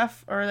mixed with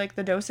stuff, or like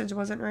the dosage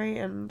wasn't right,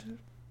 and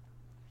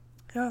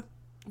yeah.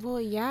 Well,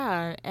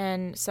 yeah,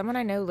 and someone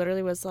I know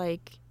literally was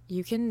like,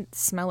 you can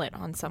smell it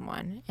on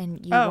someone,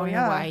 and you want to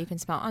know why you can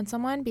smell it on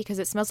someone? Because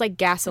it smells like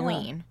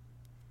gasoline.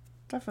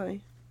 Yeah,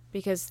 definitely.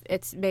 Because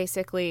it's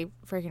basically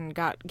freaking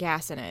got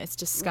gas in it. It's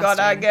disgusting.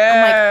 Got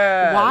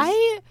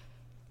gas.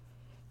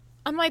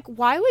 I'm like,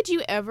 why would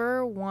you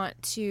ever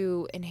want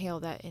to inhale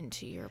that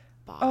into your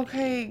body?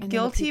 Okay, and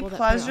guilty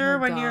pleasure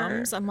when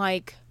gums, I'm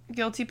like...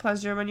 Guilty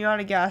pleasure when you're at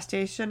a gas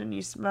station and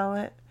you smell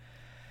it.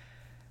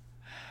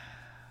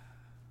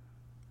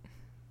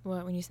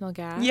 What, when you smell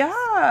gas?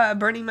 Yeah,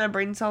 burning my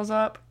brain cells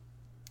up.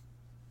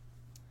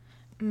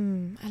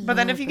 But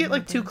then if you get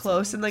like too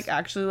close and like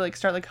actually like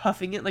start like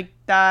huffing it like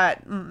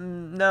that,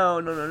 no.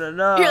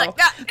 You're like,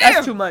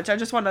 that's too much. I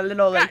just want a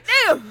little like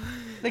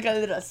like a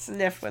little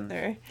sniff when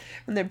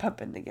they're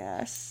pumping the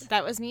gas.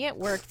 That was me at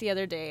work the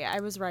other day. I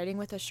was writing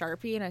with a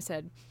Sharpie and I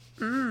said,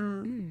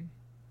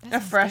 a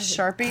fresh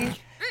Sharpie.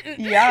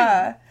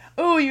 Yeah.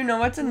 Oh, you know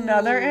what's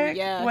another ick?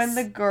 Yes. When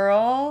the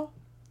girl,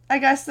 I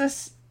guess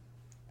this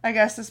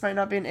might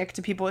not be an ick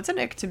to people. It's an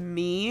ick to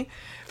me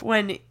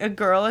when a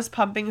girl is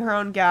pumping her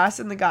own gas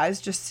and the guy's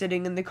just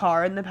sitting in the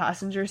car in the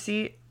passenger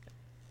seat.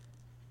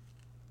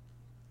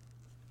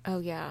 oh,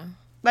 yeah.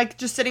 Like,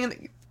 just sitting in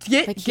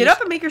the... Get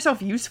up and make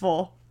yourself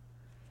useful.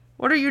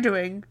 What are you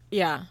doing?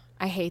 Yeah,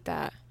 I hate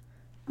that.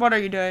 What are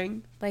you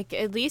doing? Like,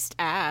 at least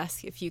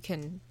ask if you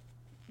can,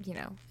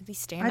 at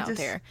least stand out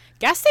there.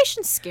 Gas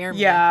stations scare me.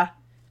 Yeah.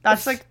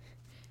 That's, like,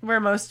 where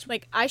most...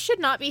 Like, I should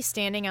not be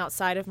standing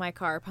outside of my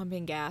car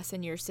pumping gas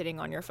and you're sitting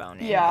on your phone.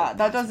 Yeah,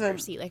 that doesn't...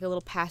 seat like a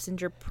little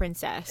passenger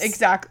princess.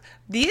 Exactly.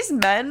 These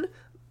men...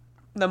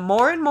 The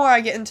more and more I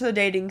get into the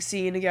dating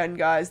scene again,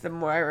 guys, the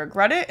more I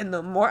regret it. And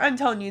the more I'm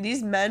telling you,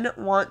 these men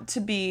want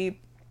to be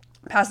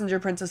passenger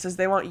princesses.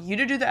 They want you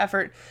to do the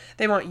effort.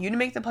 They want you to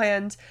make the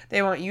plans.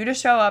 They want you to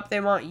show up.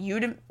 They want you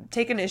to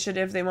take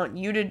initiative. They want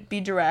you to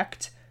be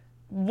direct.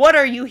 What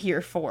are you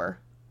here for?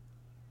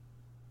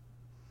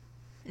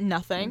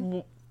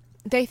 Nothing.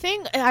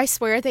 I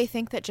swear they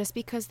think that just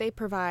because they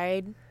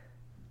provide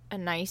a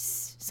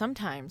nice,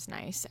 sometimes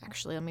nice,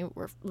 actually,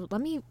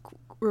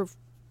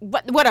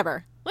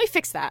 whatever. Let me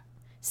fix that.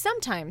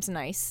 Sometimes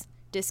nice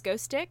disco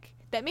stick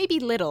that may be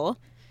little,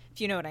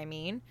 if you know what I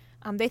mean.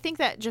 They think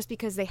that just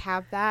because they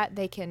have that,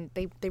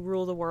 they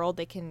rule the world.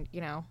 They can,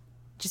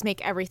 just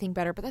make everything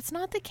better. But that's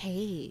not the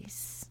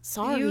case.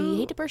 Sorry, I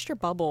hate to burst your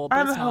bubble,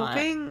 but it's not. I'm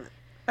hoping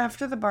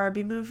after the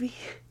Barbie movie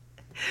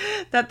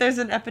that there's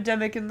an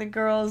epidemic in the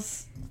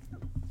girls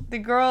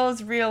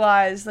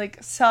realize,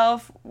 like,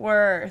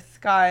 self-worth,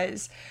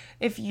 guys.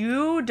 If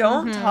you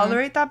don't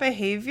tolerate that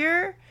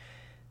behavior,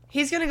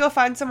 he's gonna go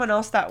find someone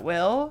else that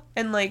will.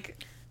 And,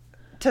 like,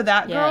 to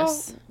that girl,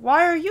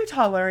 why are you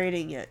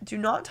tolerating it? Do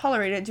not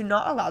tolerate it. Do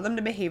not allow them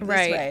to behave this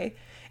way.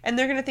 And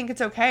they're gonna think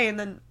it's okay. And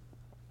then,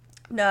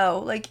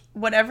 no, like,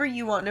 whatever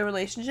you want in a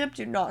relationship,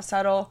 do not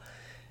settle.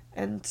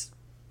 And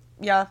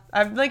yeah,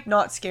 I'm like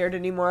not scared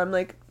anymore. I'm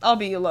like, I'll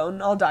be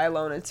alone. I'll die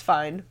alone. It's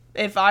fine.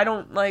 If I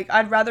don't like,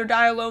 I'd rather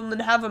die alone than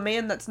have a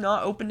man that's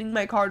not opening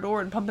my car door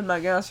and pumping my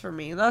gas for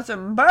me. That's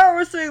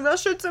embarrassing. That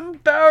shit's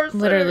embarrassing.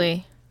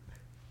 Literally.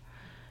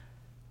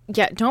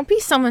 Yeah, don't be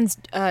someone's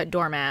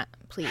doormat,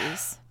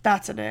 please.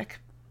 That's a dick.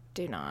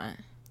 Do not.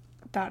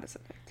 That is a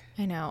dick.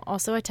 I know.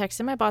 Also, I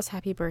texted my boss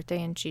happy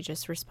birthday, and she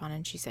just responded,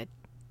 and she said,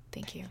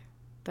 thank you.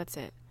 That's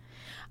it.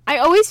 I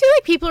always feel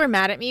like people are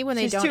mad at me when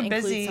they don't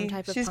include some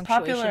type of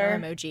punctuation or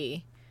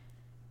emoji.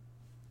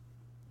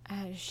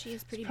 She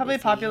is pretty probably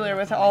busy. popular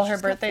with all her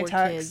birthday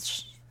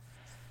texts.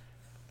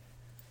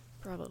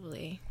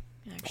 Probably,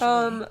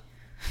 actually.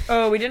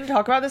 Oh, we didn't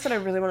talk about this, and I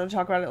really wanted to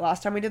talk about it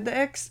last time we did the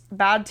ICKS.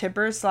 Bad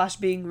tippers /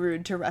 being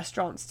rude to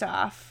restaurant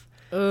staff.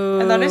 Ooh.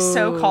 And that is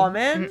so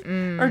common.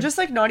 Mm-mm. Or just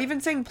like not even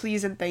saying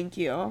please and thank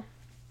you.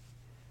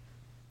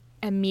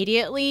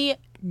 Immediately,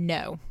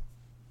 no.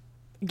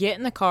 Get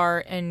in the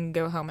car and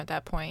go home at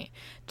that point.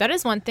 That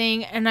is one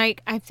thing. And I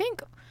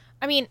think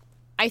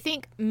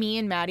me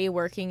and Maddie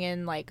working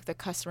in like the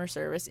customer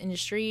service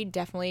industry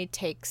definitely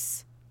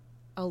takes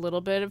a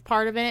little bit of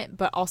part of it,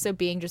 but also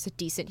being just a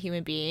decent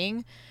human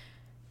being.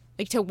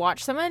 Like to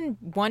watch someone,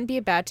 one, be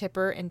a bad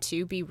tipper, and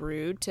two, be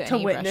rude to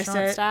any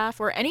restaurant staff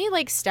or any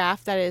like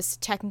staff that is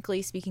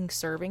technically speaking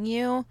serving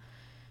you.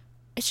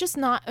 It's just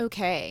not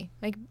okay.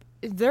 Like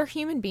they're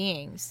human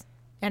beings.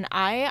 And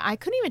I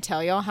couldn't even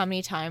tell y'all how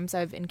many times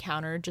I've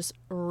encountered just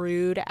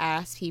rude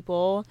ass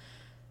people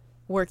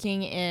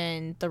working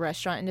in the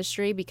restaurant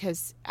industry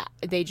because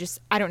they just,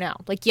 I don't know.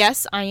 Like,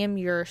 yes, I am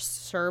your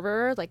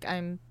server. Like,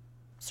 I'm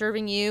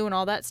serving you and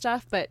all that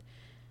stuff, but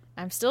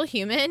I'm still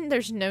human.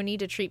 There's no need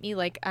to treat me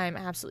like I'm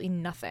absolutely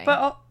nothing.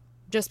 But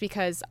just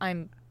because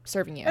I'm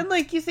serving you. And,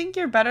 like, you think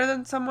you're better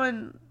than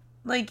someone,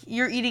 like,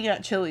 you're eating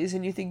at Chili's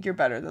and you think you're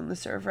better than the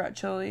server at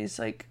Chili's,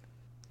 like,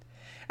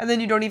 and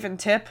then you don't even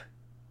tip.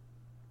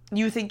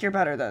 You think you're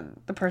better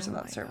than the person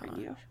that's serving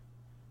you.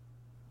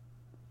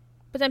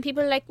 But then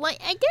people are like, well, I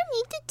don't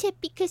need to tip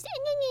because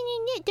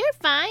they're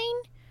fine.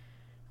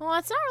 Well,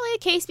 it's not really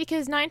the case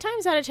because 9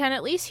 times out of 10,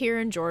 at least here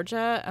in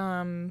Georgia,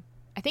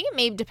 I think it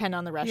may depend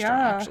on the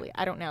restaurant, actually.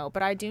 I don't know.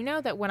 But I do know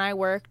that when I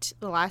worked,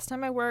 the last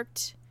time I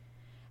worked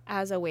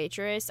as a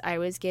waitress, I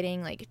was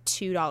getting like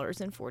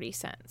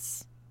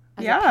 $2.40.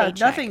 Yeah,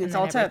 nothing. It's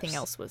all tips. Everything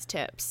else was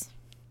tips.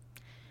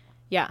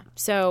 Yeah,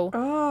 so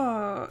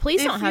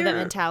please don't have that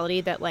mentality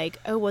that like,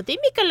 oh, well, they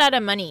make a lot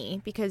of money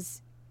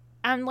because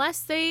unless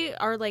they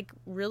are like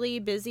really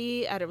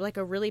busy at like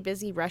a really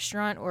busy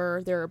restaurant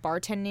or they're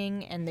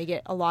bartending and they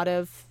get a lot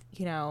of,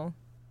 you know,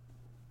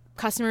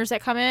 customers that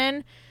come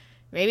in,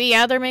 maybe,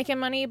 yeah, they're making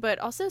money, but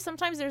also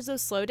sometimes there's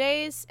those slow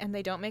days and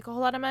they don't make a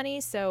whole lot of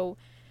money, so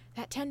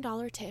that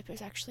 $10 tip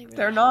is actually really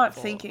They're not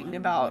thinking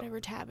about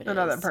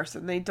another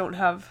person. They don't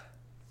have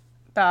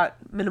that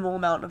minimal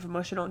amount of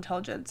emotional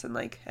intelligence and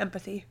like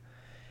empathy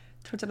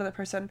towards another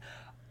person.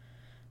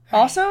 Right.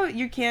 Also,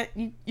 you're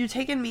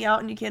taking me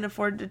out and you can't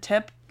afford to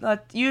tip.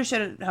 You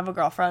shouldn't have a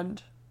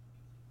girlfriend.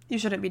 You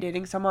shouldn't be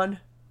dating someone.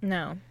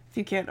 No. If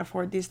you can't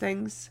afford these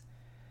things.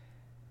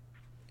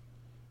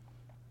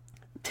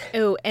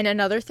 Oh, and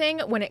another thing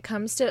when it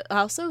comes to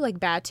also like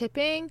bad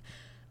tipping,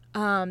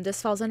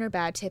 this falls under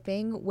bad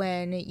tipping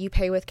when you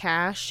pay with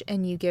cash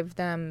and you give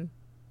them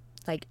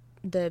like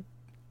the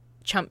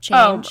chump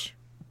change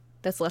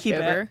that's left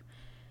over.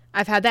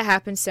 I've had that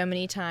happen so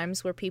many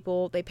times where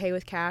people, they pay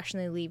with cash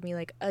and they leave me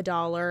like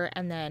 $1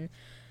 and then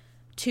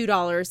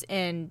 $2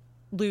 in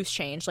loose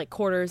change, like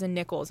quarters and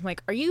nickels. I'm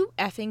like, are you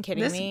effing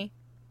kidding me?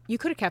 You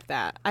could have kept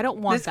that. I don't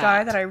want that. This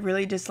guy that I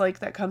really dislike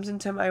that comes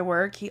into my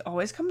work, he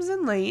always comes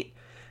in late.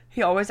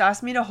 He always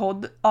asks me to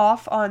hold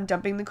off on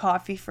dumping the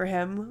coffee for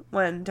him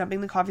when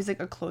dumping the coffee is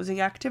like a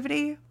closing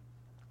activity.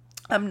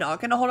 I'm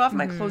not going to hold off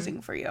my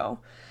closing for you.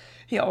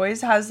 He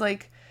always has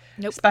like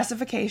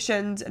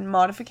specifications and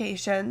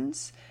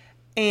modifications.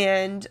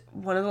 And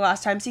one of the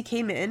last times he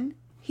came in,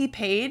 he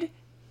paid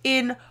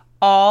in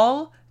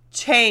all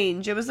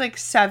change. It was like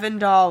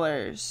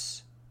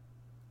 $7.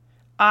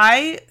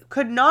 I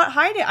could not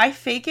hide it. I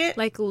fake it.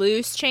 Like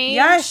loose change?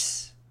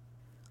 Yes.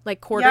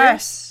 Like quarters?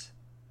 Yes.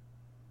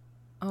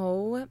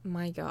 Oh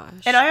my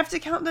gosh. And I have to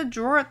count the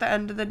drawer at the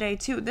end of the day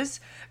too.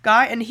 This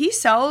guy, and he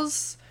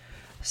sells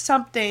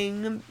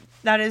something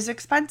that is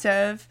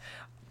expensive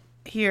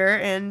here,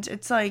 and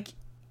it's like,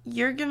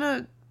 you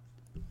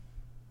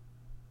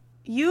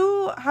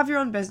have your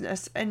own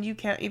business and you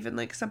can't even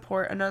like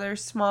support another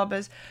small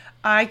business.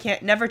 I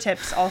can't. Never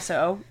tips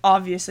also,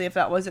 obviously, if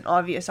that wasn't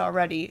obvious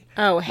already.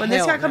 Oh, when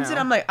this guy comes in,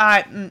 I'm like,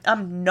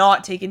 I'm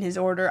not taking his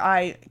order.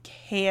 I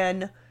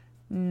can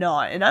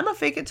not. And I'm a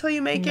fake it till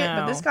you make it,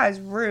 but this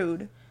guy's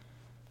rude.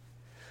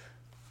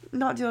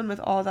 Not dealing with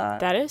all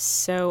that. That is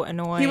so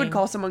annoying. He would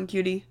call someone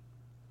cutie.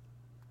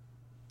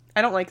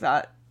 I don't like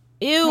that.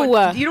 Ew.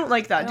 You don't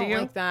like that, do you? I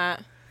don't like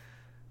that.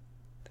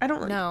 I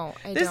don't like No,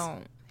 I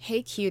don't.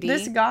 Hey, cutie.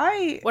 This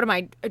guy... What am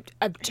I, a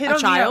hit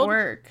on child? me at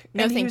work.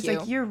 No, and thank he was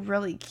like, you're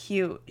really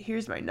cute.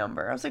 Here's my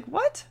number. I was like,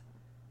 what?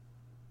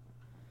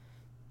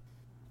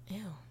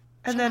 Ew.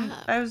 And then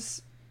I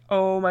was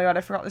oh my God,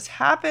 I forgot this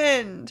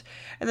happened.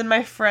 And then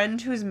my friend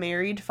who's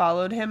married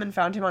followed him and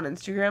found him on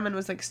Instagram and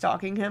was like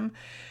stalking him.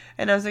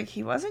 And I was like,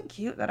 he wasn't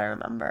cute that I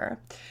remember.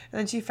 And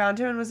then she found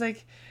him and was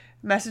like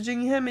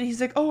messaging him. And he's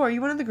like, oh, are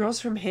you one of the girls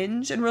from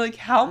Hinge? And we're like,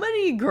 how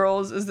many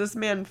girls is this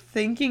man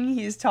thinking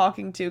he's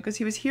talking to? Because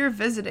he was here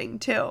visiting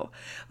too.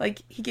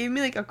 Like, he gave me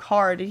like a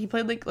card and he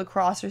played like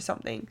lacrosse or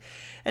something.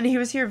 And he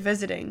was here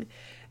visiting.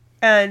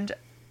 And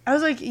I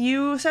was like,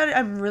 you said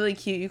I'm really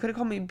cute. You could have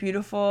called me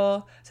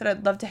beautiful. Said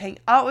I'd love to hang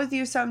out with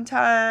you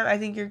sometime. I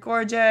think you're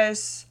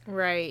gorgeous.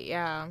 Right,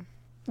 yeah.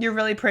 You're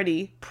really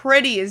pretty.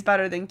 Pretty is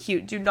better than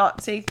cute. Do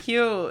not say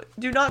cute.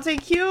 Do not say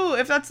cute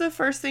if that's the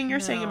first thing you're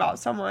saying about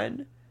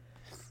someone.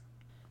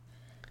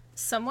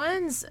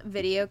 Someone's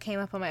video came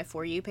up on my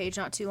For You page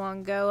not too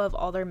long ago of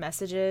all their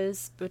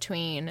messages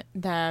between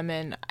them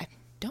and I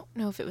don't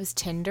know if it was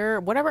Tinder,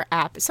 whatever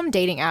app, some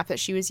dating app that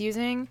she was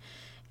using.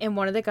 And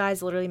one of the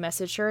guys literally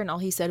messaged her and all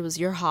he said was,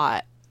 "You're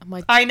hot." I'm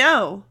like, I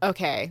know.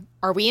 Okay.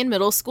 Are we in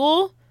middle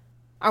school?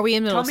 Are we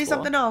in middle school? Tell me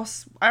something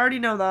else. I already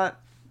know that.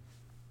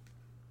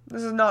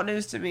 This is not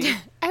news to me.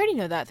 I already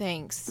know that,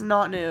 thanks.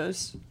 Not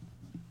news.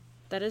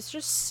 That is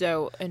just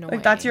so annoying.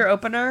 Like, that's your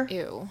opener?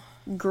 Ew.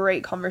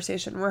 Great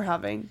conversation we're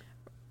having.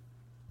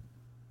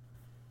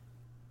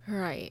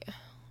 Right.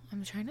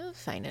 I'm trying to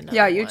find another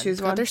Yeah, you one. choose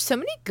God, one. there's so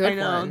many good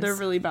ones. I know, they're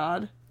really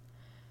bad.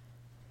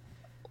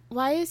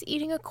 Why is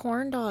eating a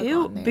corn dog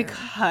Ew, on there?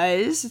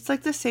 because it's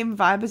like the same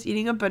vibe as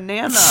eating a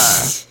banana.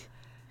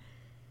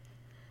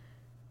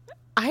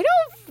 I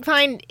don't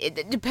find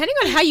it, depending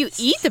on how you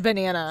eat the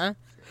banana.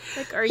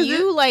 Like, are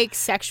you like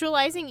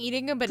sexualizing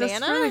eating a banana?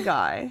 Just for the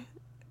guy.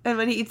 And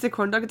when he eats the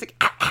corn dog, it's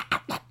like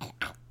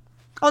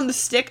on the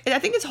stick. I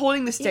think it's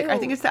holding the stick. Ew. I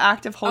think it's the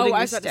act of holding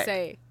the stick. I was about to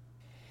say.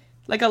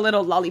 Like a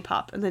little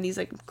lollipop, and then he's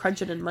like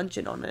crunching and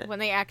munching on it. When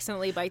they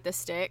accidentally bite the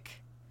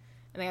stick,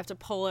 and they have to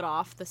pull it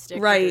off the stick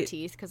with right. their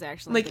teeth because they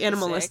actually like bit the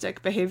animalistic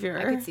stick. behavior.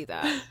 I could see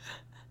that.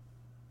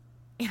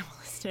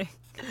 Animalistic.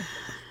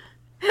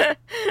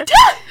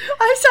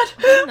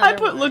 I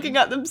put looking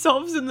at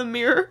themselves in the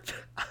mirror.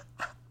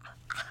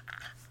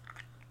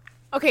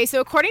 Okay, so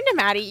according to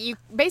Maddie, you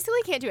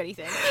basically can't do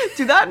anything.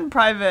 Do that in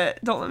private.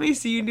 Don't let me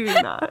see you doing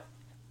that.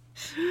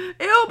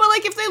 Ew, but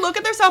like if they look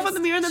at themselves in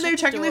the mirror and then they're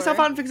checking themselves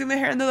out and fixing their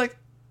hair and they're like,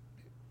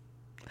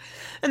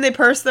 and they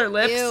purse their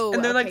lips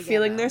and they're like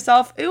feeling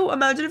themselves. Ew,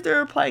 imagine if they were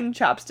applying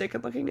chapstick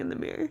and looking in the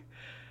mirror.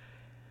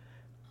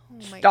 Oh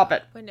my Stop God.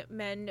 it. When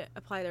men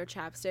apply their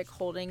chapstick,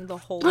 holding the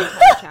whole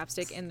entire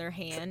chapstick in their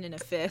hand in a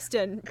fist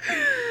and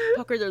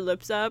pucker their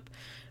lips up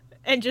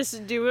and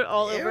just do it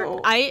all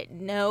over. I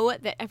know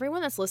that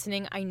everyone that's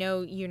listening, I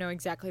know you know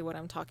exactly what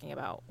I'm talking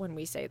about when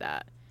we say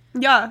that.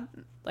 Yeah.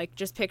 Like,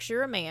 just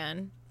picture a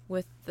man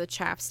with the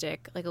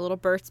chapstick, like a little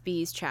Burt's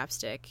Bees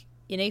chapstick,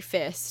 in a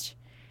fist,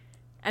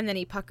 and then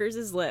he puckers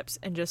his lips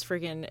and just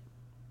freaking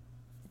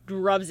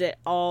rubs it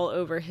all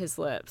over his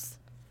lips.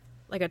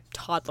 Like a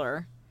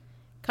toddler.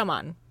 Come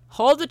on.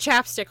 Hold the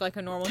chapstick like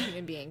a normal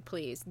human being,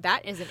 please.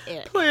 That isn't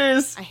it.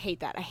 Please. I hate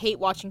that. I hate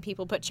watching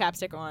people put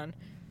chapstick on.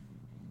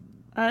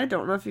 I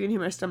don't know if you can hear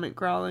my stomach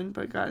growling,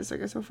 but guys, I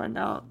guess we'll find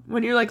out.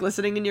 When you're like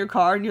listening in your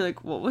car and you're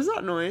like, what was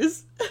that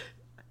noise?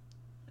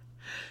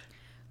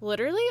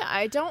 Literally,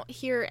 I don't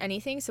hear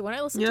anything. So when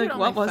I listen You're to like, it on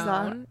what my was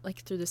phone, that? like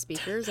through the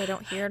speakers, I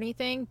don't hear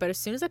anything. But as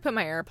soon as I put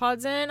my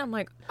AirPods in, I'm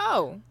like,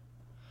 oh,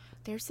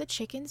 there's the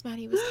chickens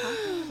Maddie was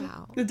talking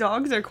about. The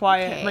dogs are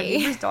quiet. Okay. My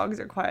neighbor's dogs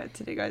are quiet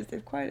today, guys.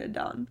 They've quieted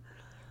down.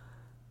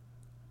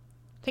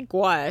 Think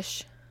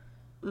wash.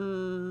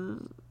 Oh,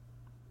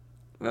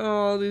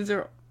 these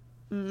are...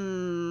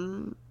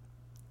 When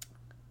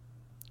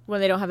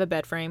they don't have a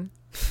bed frame.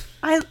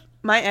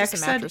 My ex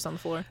Just a said... mattress on the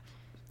floor.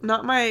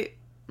 Not my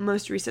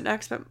most recent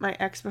ex, but my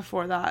ex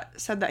before that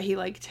said that he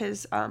liked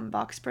his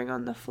box spring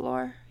on the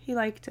floor. He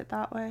liked it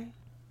that way.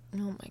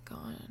 Oh my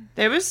God.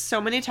 There was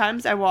so many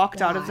times I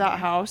walked out of that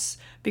house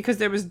because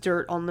there was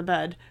dirt on the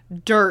bed.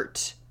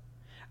 Dirt.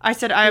 I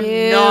said, I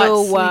am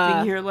not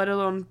sleeping here, let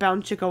alone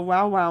bound chicka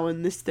wow wow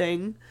in this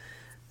thing.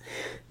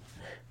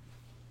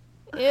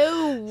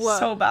 Ew.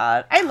 So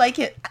bad. I like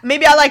it.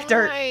 Maybe I like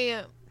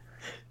dirt.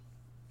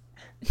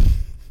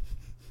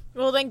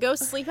 Well, then go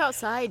sleep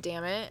outside,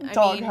 damn it.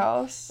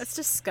 Doghouse. That's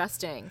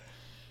disgusting.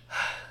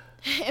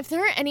 If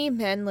there are any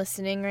men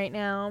listening right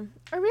now,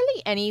 or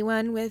really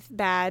anyone with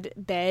bad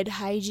bed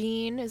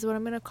hygiene is what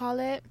I'm going to call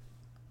it,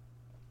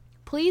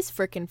 please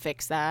frickin'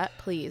 fix that.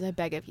 Please, I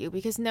beg of you.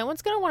 Because no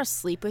one's going to want to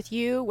sleep with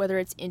you, whether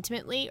it's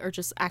intimately or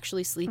just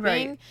actually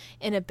sleeping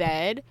in a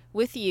bed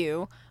with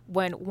you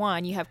when,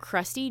 one, you have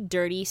crusty,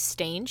 dirty,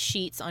 stained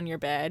sheets on your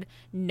bed,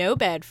 no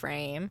bed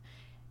frame,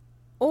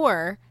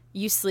 or...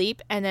 you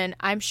sleep, and then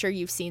I'm sure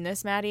you've seen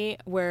this, Maddie,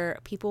 where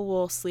people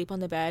will sleep on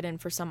the bed, and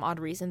for some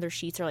odd reason, their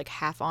sheets are like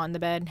half on the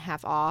bed and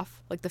half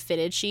off, like the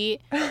fitted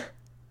sheet,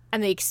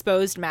 and the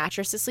exposed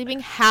mattress is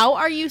sleeping. How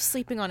are you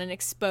sleeping on an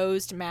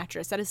exposed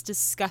mattress? That is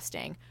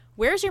disgusting.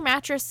 Where's your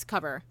mattress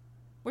cover?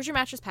 Where's your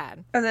mattress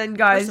pad? And then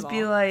guys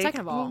be like,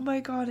 second of all, oh my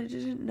God, I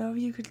didn't know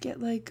you could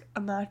get like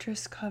a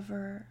mattress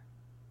cover.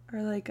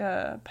 or like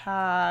a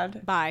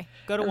pad. Buy.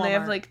 Go to And Walmart. they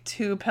have like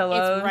 2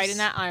 pillows. It's right in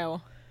that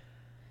aisle.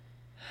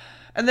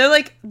 And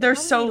they're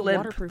so need a limp.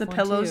 waterproof The one,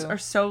 pillows too. are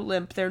so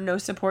limp. They're no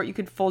support. You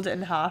could fold it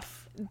in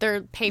half.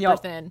 They're paper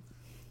Yup. thin.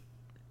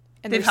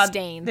 And they're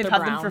stained. They've They're had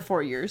brown. them for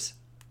 4 years.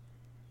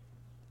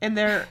 And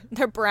they're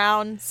They're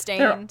brown,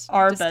 stained,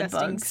 are disgusting, bed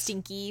bugs.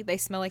 stinky. They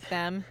smell like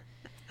them.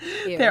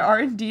 Ew. there are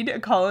indeed a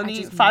colony,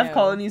 I just 5 know.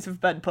 colonies of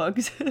bed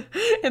bugs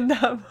in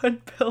that one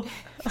pillow.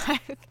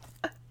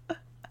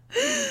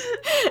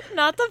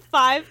 Not the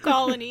 5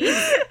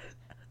 colonies.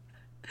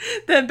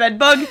 The bed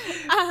bug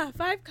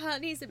 5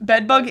 colonies of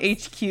bed bug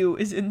bugs. HQ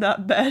is in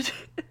that bed.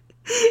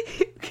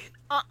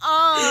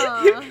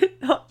 Uh-uh.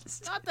 Not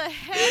Not the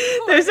head.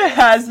 There's a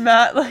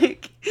hazmat,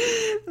 like,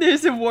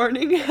 there's a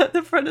warning at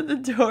the front of the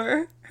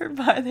door or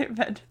by their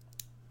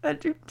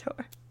bedroom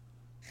door.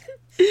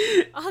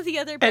 All the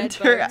other bed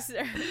Enter- bugs are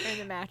in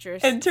the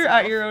mattress. Enter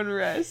itself. at your own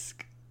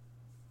risk.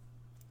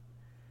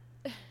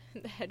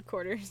 The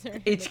headquarters are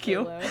in HQ.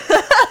 The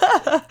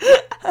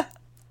pillow.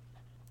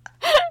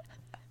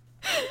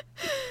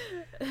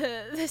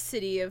 The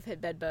city of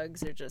bed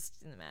bugs are just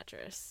in the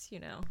mattress, you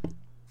know.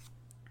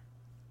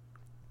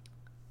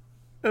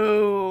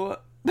 Oh.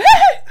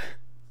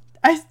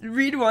 I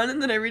read one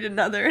and then I read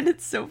another and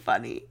it's so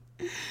funny.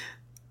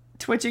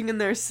 Twitching in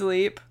their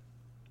sleep.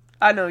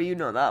 I know you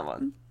know that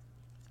one.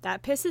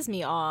 That pisses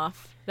me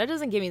off. That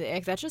doesn't give me the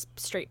ick. That just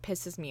straight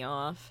pisses me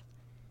off.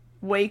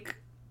 Wake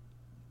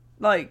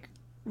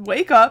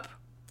up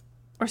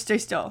or stay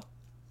still.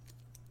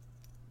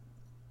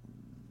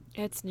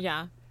 It's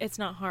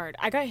not hard.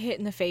 I got hit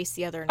in the face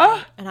the other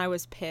night and I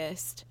was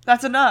pissed.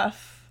 That's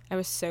enough. I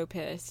was so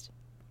pissed.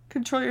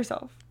 Control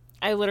yourself.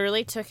 I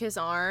literally took his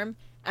arm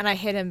and I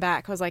hit him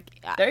back. I was like,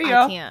 There you I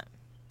go. can't.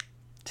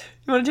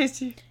 You want to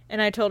taste it?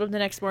 And I told him the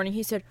next morning.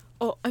 He said,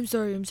 "Oh, I'm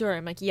sorry.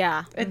 I'm like,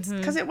 yeah. It's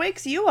because it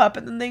wakes you up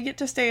and then they get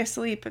to stay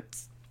asleep.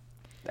 It's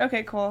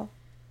okay, cool.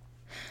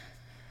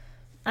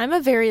 I'm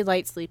a very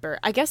light sleeper.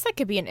 I guess that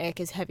could be an ick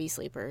is heavy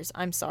sleepers.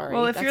 I'm sorry.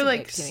 Well, if That's you're an like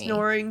ick to me.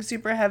 snoring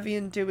super heavy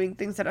and doing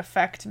things that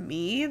affect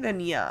me, then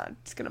yeah,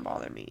 it's gonna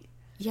bother me.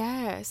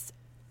 Yes.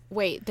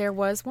 Wait, there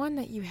was one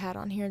that you had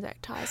on here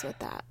that ties with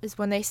that. Is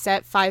when they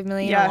set 5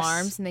 million Yes.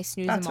 alarms and they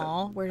snooze That's them what-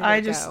 all. Where did I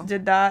it just go?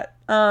 did that.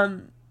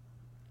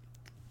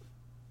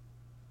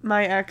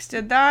 My ex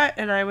did that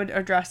and I would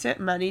address it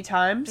many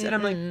times and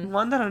I'm like,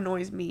 1, that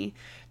annoys me.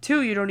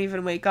 2, you don't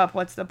even wake up.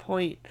 What's the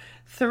point?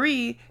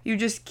 3, you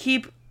just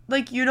keep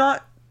like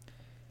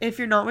if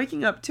you're not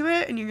waking up to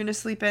it and you're gonna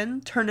sleep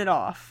in, turn it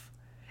off.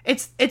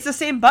 It's the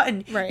same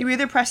button. Right. You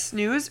either press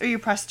snooze or you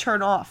press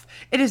turn off.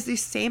 It is the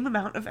same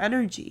amount of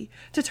energy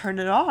to turn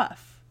it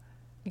off.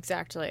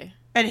 Exactly.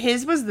 And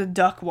his was the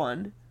duck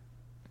one.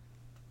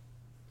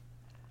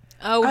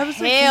 Oh, I was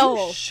hell. like,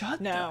 can you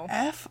shut no. the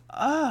F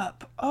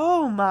up.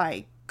 Oh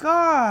my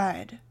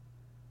god.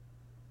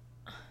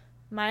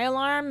 My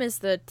alarm is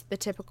the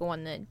typical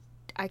one that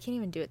I can't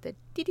even do it. The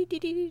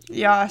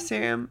Yeah,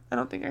 Sam. I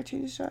don't think I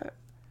changed that.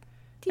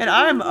 And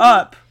I'm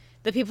up.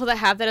 The people that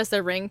have that as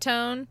their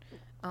ringtone.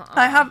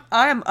 I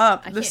am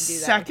up. I The can't do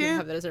that. When people have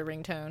second that as their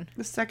ringtone.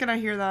 the second I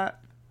hear that.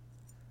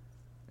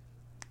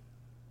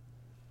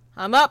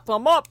 I'm up.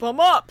 I'm up. I'm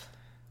up.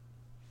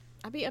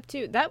 I'll be up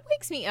too. That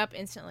wakes me up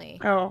instantly.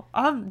 Oh,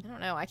 I don't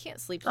know. I can't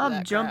sleep through I'm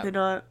that jumping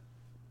crap. up.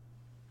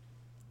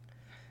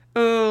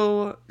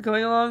 Oh,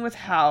 going along with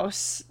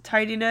house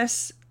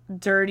tidiness,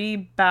 dirty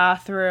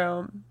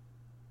bathroom.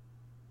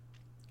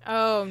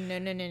 Oh,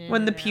 no.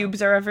 When the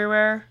pubes are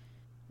everywhere.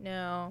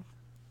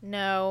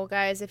 No,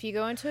 guys, if you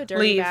go into a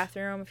dirty Leave.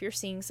 bathroom, if you're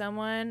seeing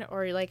someone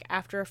or you're like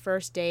after a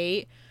first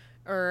date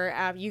or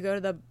you go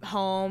to the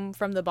home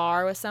from the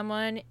bar with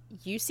someone,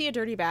 you see a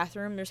dirty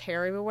bathroom, there's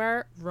hair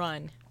everywhere,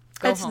 run.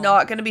 Go It's home.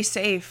 not going to be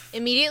safe.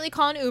 Immediately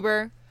call an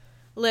Uber,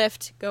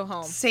 Lyft, go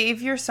home.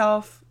 Save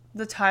yourself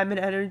the time and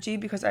energy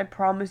because I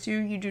promise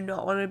you do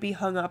not want to be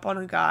hung up on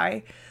a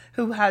guy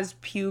who has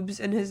pubes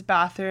in his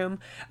bathroom,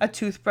 a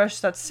toothbrush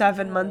that's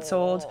 7 months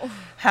old,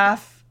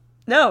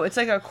 it's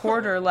like a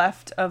quarter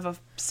left of a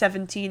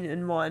 17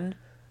 in one.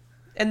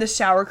 And the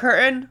shower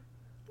curtain,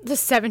 The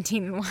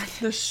 17 in one.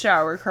 the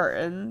shower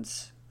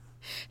curtains.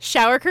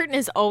 Shower curtain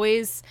is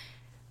always,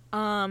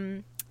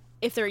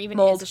 if there even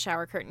Mold. is a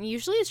shower curtain.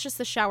 Usually it's just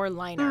the shower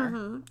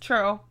liner.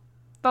 True.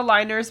 The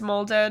liner's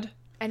molded.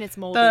 And it's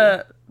moldy.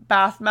 The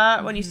bath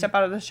mat when you step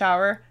out of the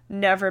shower,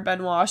 never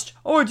been washed.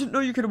 Oh, I didn't know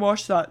you could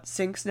wash that.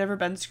 Sink's never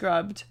been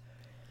scrubbed.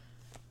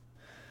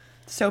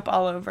 Soap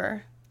all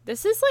over.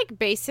 This is like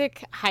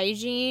basic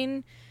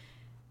hygiene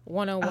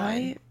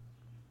 101.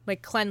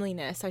 Like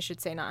cleanliness, I should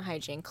say, not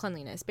hygiene.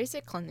 Cleanliness.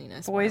 Basic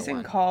cleanliness. Boys in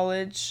 101.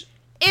 college.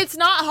 It's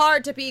not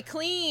hard to be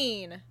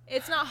clean.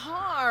 It's not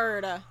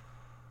hard.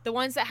 The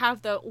ones that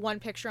have the one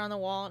picture on the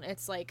wall and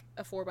it's like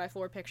a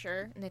 4x4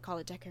 picture and they call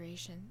it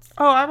decorations.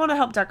 Oh, I want to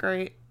help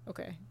decorate.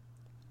 Okay.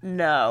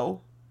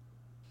 No.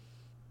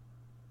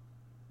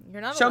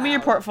 You're not Show me your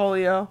allowed.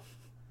 portfolio.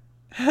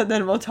 And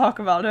then we'll talk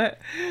about it.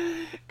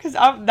 Because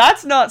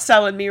that's not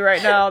selling me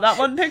right now. That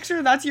one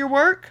picture, that's your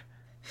work?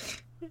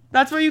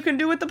 That's what you can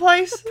do with the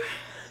place?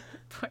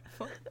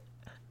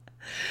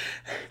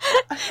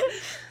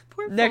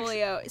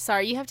 Portfolio.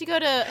 Sorry, you have to go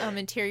to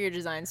interior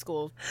design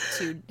school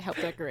to help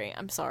decorate.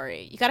 I'm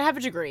sorry. You gotta have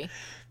a degree.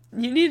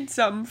 You need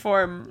some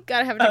form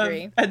Gotta have a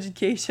degree. of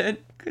education,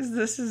 because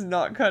this is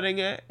not cutting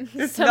it.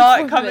 It's Some not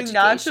form of coming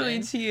naturally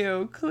education. to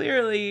you,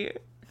 clearly.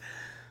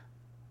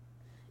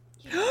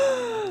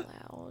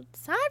 Loud.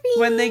 Sorry.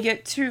 When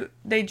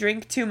they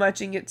drink too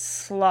much and get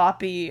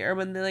sloppy, or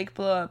when they like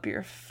blow up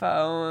your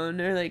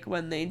phone, or like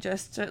when they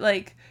just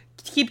like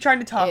keep trying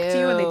to talk to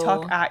you and they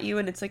talk Ew. at you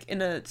and it's like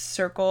in a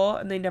circle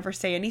and they never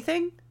say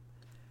anything.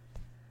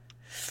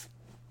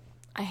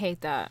 I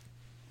hate that.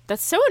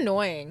 That's so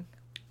annoying.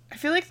 I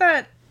feel like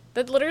that.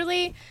 That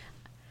literally,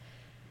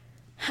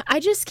 I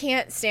just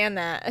can't stand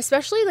that.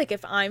 Especially like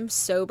if I'm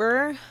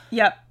sober.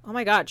 Yep. Oh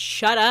my god,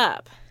 shut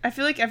up. I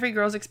feel like every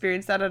girl's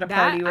experienced that at a That-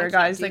 party I where a can't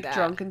guy's do like that.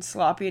 drunk and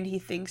sloppy and he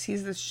thinks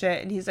he's the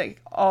shit and he's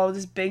like all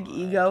this big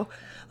ego,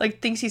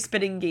 like thinks he's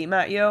spitting game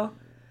at you,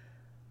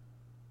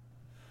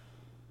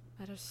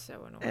 That is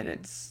so annoying. and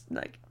it's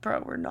like,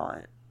 bro, we're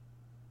not.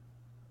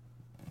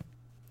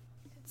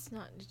 It's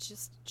not. It's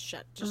just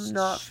shut. I'm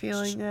not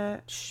feeling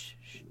it. Shh.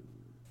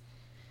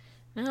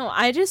 No,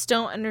 I just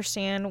don't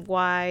understand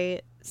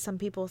why some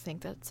people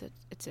think it's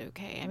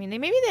okay. I mean,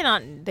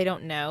 they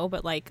don't know,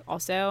 but like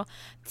also,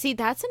 see,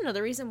 that's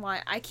another reason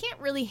why I can't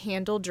really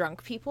handle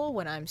drunk people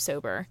when I'm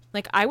sober.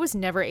 Like I was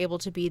never able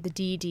to be the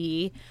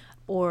DD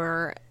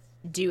or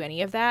do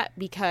any of that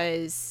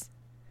because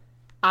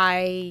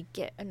I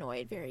get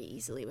annoyed very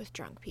easily with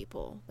drunk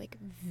people, like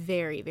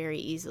very, very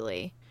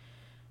easily.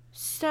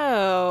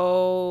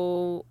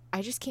 So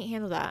I just can't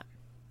handle that.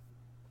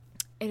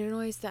 It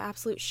annoys the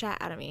absolute shit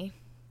out of me.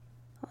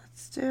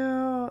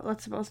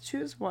 Let's both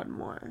choose one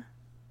more.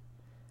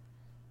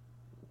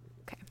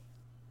 Okay.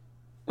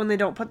 When they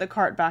don't put the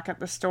cart back at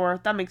the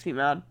store, that makes me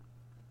mad.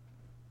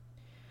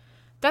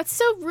 That's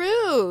so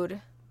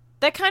rude.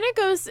 That kind of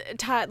goes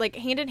like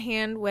hand in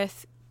hand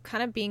with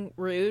kind of being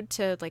rude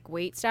to like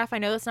wait staff. I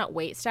know that's not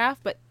wait staff,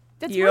 but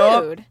that's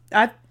rude.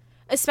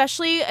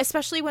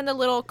 Especially when the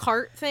little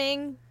cart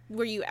thing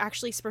where you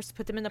actually supposed to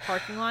put them in the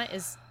parking lot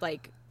is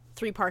like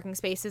 3 parking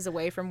spaces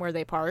away from where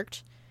they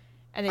parked,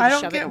 and they I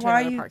just don't shove it get into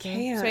why another you parking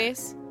can't.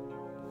 space.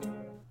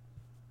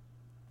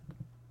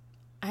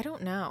 I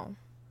don't know,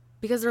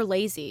 because they're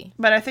lazy.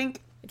 But I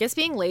think, I guess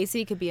being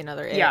lazy could be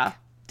another ick. yeah,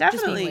 Just being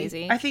definitely.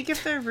 lazy. I think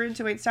if they're rude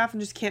to waitstaff and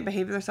just can't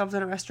behave themselves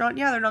in a restaurant,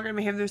 yeah, they're not going to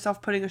behave themselves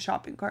putting a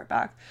shopping cart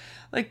back.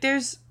 Like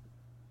there's,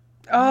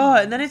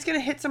 and then it's going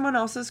to hit someone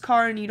else's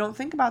car and you don't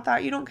think about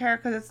that. You don't care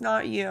because it's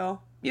not you.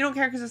 You don't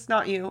care because it's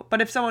not you.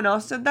 But if someone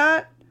else did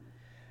that,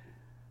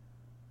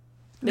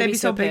 they'd be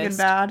so big and pissed.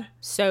 bad.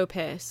 So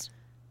pissed.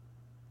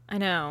 I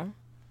know.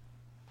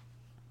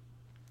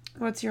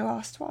 What's your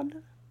last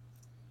one?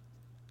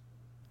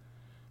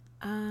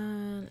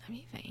 Let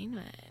me find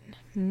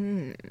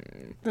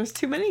one. There's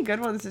too many good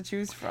ones to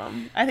choose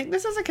from. I think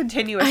this is a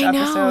continuous I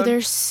know. episode.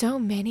 There's so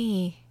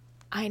many.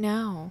 I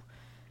know.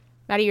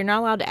 Maddie, you're not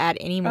allowed to add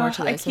any more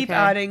to I this. keep okay?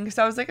 adding,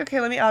 so I was like, okay,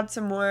 let me add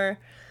some more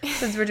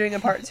since we're doing a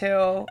part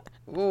 2.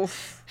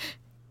 Oof.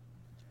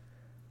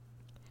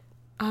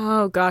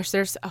 Oh gosh,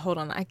 there's. Hold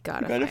on, I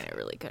gotta find it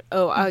really good.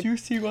 Oh,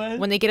 Juicy one.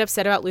 when they get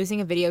upset about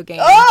losing a video game.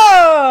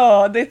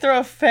 Oh, they throw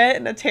a fit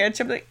and a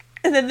tantrum, like,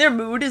 and then their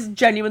mood is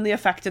genuinely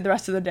affected the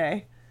rest of the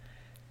day.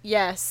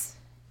 Yes,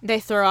 they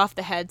throw off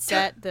the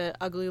headset, the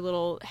ugly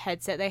little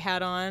headset they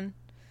had on.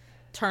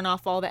 Turn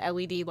off all the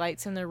LED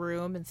lights in the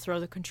room and throw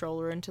the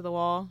controller into the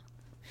wall.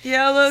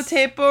 Yellow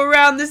tape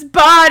around this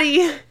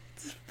body.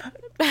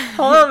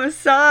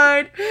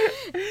 Homicide.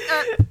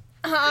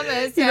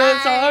 Homicide. You know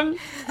that song?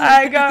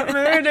 I got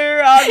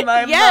murder on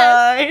my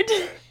Yes.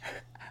 mind.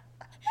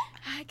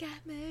 I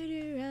got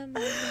murder on my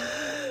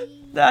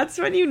mind. That's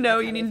when you know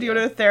you need to go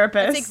to a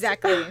therapist. That's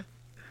exactly.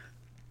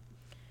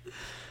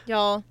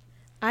 Y'all,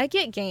 I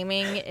get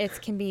gaming.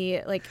 It can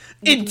be like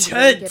you can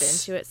really get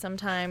Intense. into it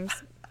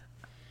sometimes.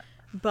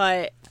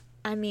 But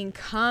I mean,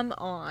 come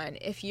on.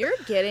 If you're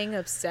getting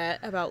upset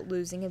about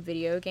losing a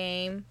video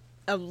game,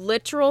 a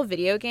literal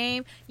video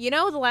game, you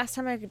know, the last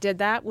time I did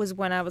that was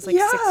when I was like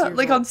 6 years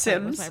like old on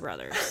playing with Sims. my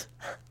brothers.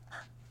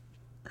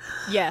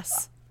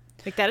 Yes.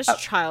 Like that is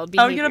child I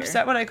behavior. would get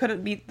upset when I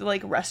couldn't beat the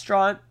like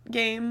restaurant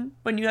game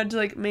when you had to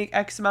like make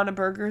X amount of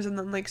burgers and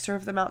then like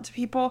serve them out to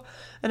people,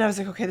 and I was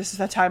like, okay, this is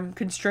that time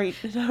constraint,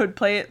 and I would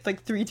play it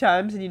like 3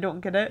 times and you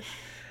don't get it.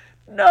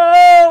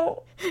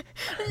 No.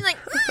 I'm like,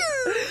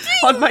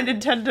 On my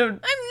Nintendo. I'm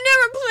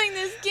never playing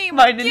this game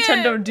My again.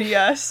 Nintendo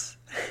DS.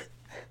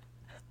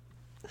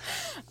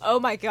 Oh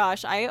my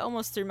gosh, I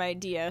almost threw my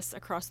DS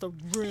across the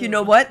room. You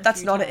know what? a That's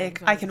few not an times ick.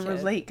 when I was a can kid.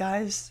 relate,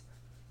 guys.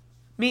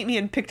 Meet me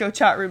in Picto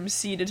Chat Room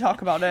C to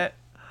talk about it.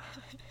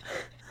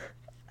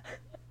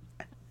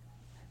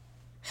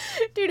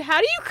 Dude, how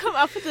do you come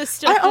up with this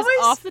stuff just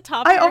off the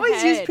top of I your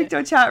always use head?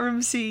 Picto Chat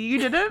Room C. You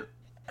didn't?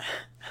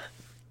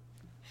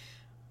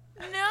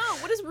 No,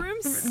 what is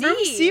room C? Room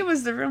C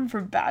was the room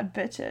for bad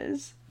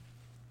bitches.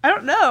 I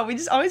don't know. We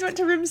just always went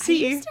to Room I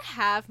C. used to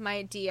have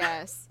my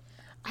DS.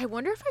 I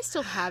wonder if I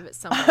still have it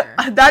somewhere.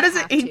 That is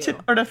an ancient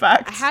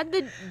artifact. I had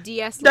the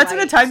DS That's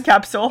Lite. in a time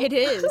capsule. It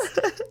is.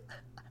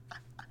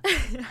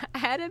 I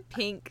had a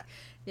pink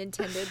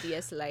Nintendo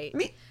DS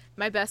Lite.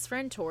 My best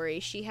friend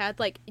Tori, she had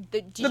like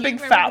the big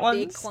fat ones,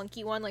 big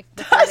clunky one, like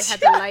before they had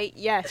the light.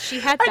 Yeah, she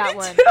had that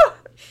one. Too.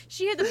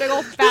 She had the big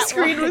old fat one. The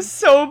screen was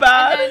so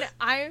bad. And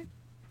then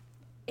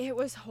it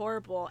was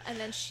horrible. And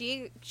then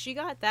she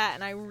got that,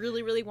 and I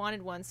really, really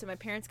wanted one. So my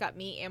parents got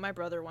me and my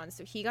brother one.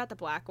 So he got the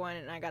black one,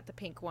 and I got the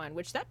pink one.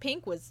 Which that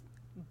pink was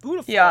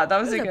beautiful. Yeah, that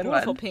was a good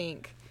beautiful one.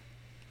 Pink.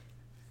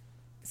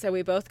 So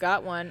we both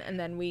got one, and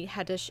then we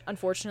had to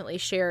unfortunately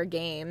share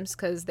games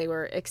because they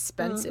were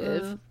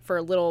expensive for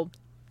a little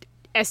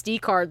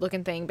SD card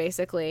looking thing,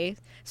 basically.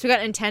 So we got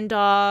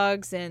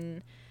Nintendogs,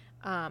 and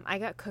I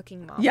got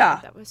Cooking Mama.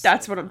 Yeah,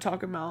 that's what I'm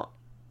talking about.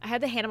 I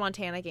had the Hannah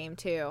Montana game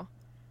too.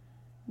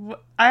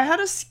 I had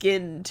a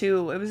skin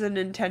too. It was a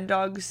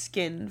Nintendog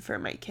skin for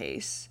my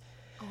case.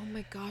 Oh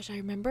my gosh, I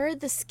remember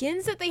the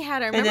skins that they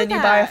had. I remember and then that.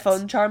 You buy a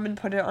phone charm and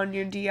put it on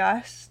your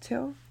DS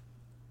too.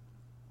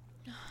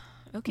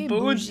 Okay,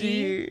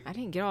 bougie. I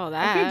didn't get all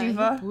that. Okay,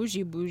 diva.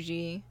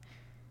 Bougie.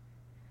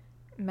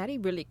 Maddie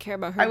really care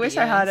about her. I wish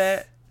I had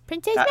it.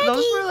 Princess Maggie.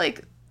 Those were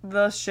like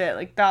the shit.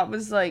 Like that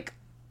was like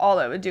all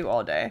I would do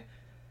all day.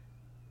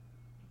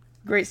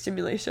 Great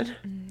stimulation.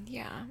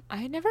 Yeah,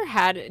 I never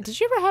had it. Did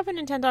you ever have a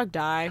Nintendog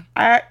die?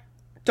 I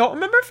don't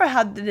remember if I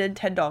had the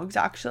Nintendogs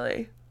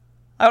actually.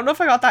 I don't know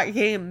if I got that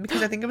game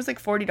because I think it was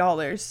like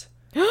 $40.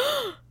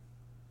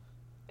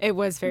 It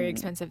was very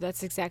expensive.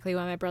 That's exactly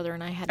why my brother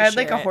and I had to I had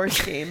share like a it.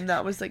 horse game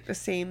that was like the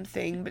same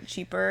thing but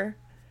cheaper.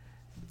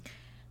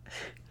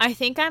 I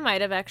think I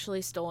might have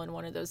actually stolen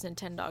one of those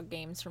Nintendog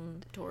games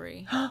from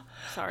Tori.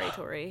 Sorry,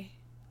 Tori.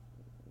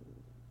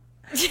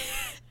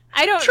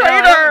 I don't know.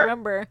 I don't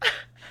remember.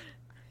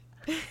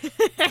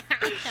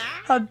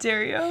 How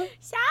dare you?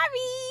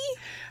 Sorry.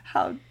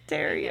 How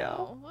dare you?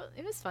 Well,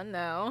 it was fun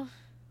though.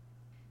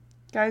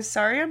 Guys,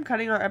 sorry I'm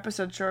cutting our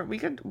episode short. We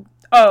could...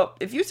 Oh,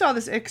 if you saw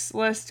this ICKS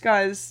list,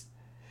 guys...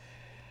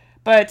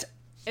 But...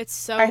 It's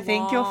so I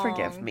think you'll long.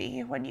 forgive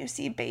me when you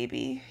see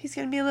baby. He's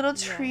gonna be a little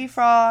tree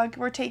frog.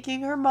 We're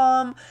taking her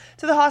mom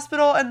to the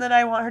hospital, and then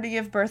I want her to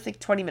give birth like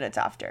 20 minutes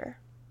after.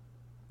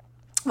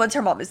 Once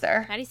her mom is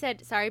there. Maddie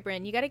said, sorry,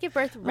 Bryn, you gotta give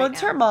birth right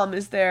Once now. her mom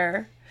is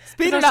there.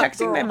 Speed I it was up, texting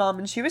girl. my mom,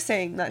 and she was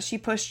saying that she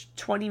pushed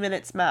 20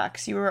 minutes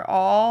max. We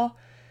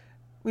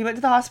went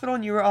to the hospital,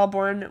 and you were all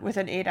born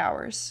within 8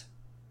 hours.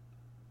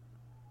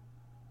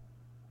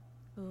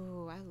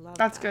 Ooh, I love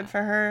That's that. good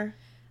for her.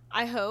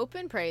 I hope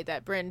and pray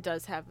that Bryn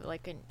does have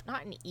like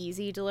not an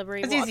easy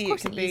delivery. As Well, easy of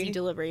course it an can easy be.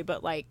 delivery,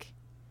 but like,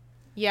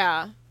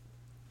 yeah,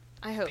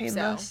 I hope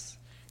Painless. so.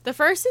 The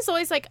first is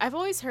always like I've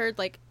always heard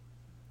like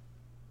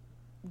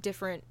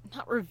different,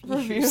 not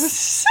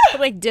reviews, but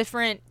like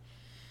different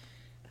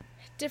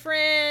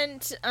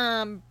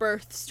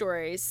birth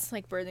stories,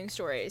 like birthing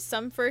stories.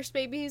 Some first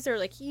babies are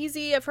like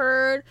easy, I've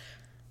heard,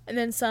 and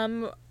then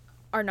some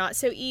are not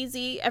so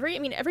easy. Every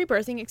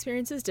birthing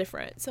experience is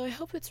different, so I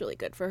hope it's really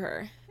good for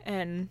her.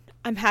 And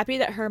I'm happy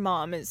that her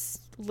mom is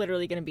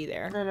literally going to be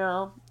there. I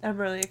know. I'm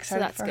really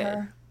excited for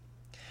her.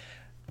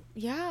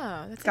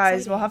 Yeah, that's Guys,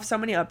 exciting. we'll have so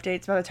many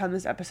updates by the time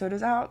this episode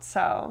is out,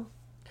 so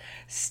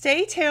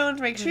stay tuned.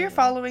 Make sure you're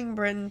following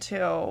Bryn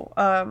too.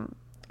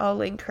 I'll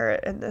link her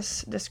in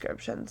this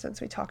description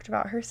since we talked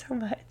about her so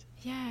much.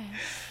 Yes.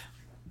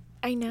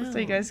 I know. So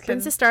you guys can...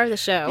 Bryn's the star of the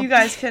show. You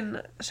guys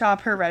can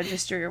shop her,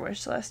 register your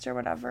wish list or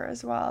whatever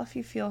as well if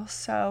you feel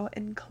so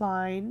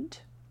inclined.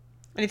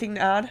 Anything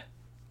to add?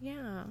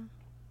 Yeah.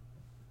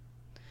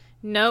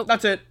 Nope.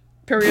 That's it.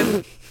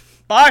 Period.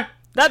 Bye.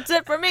 That's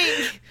it for me.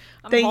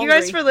 Thank you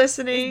guys for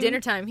listening. It's dinner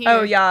time here.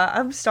 Oh, yeah.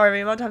 I'm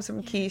starving. I'm about to have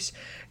some quiche.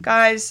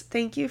 Guys,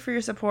 thank you for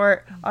your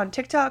support on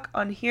TikTok,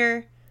 on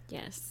here,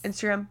 Yes.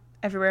 Instagram,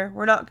 everywhere.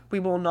 We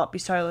will not be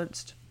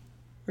silenced.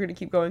 We're going to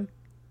keep going.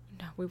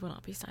 No, we will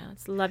not be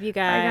silenced. Love you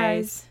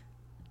guys.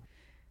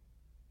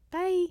 Bye,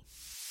 guys. Bye.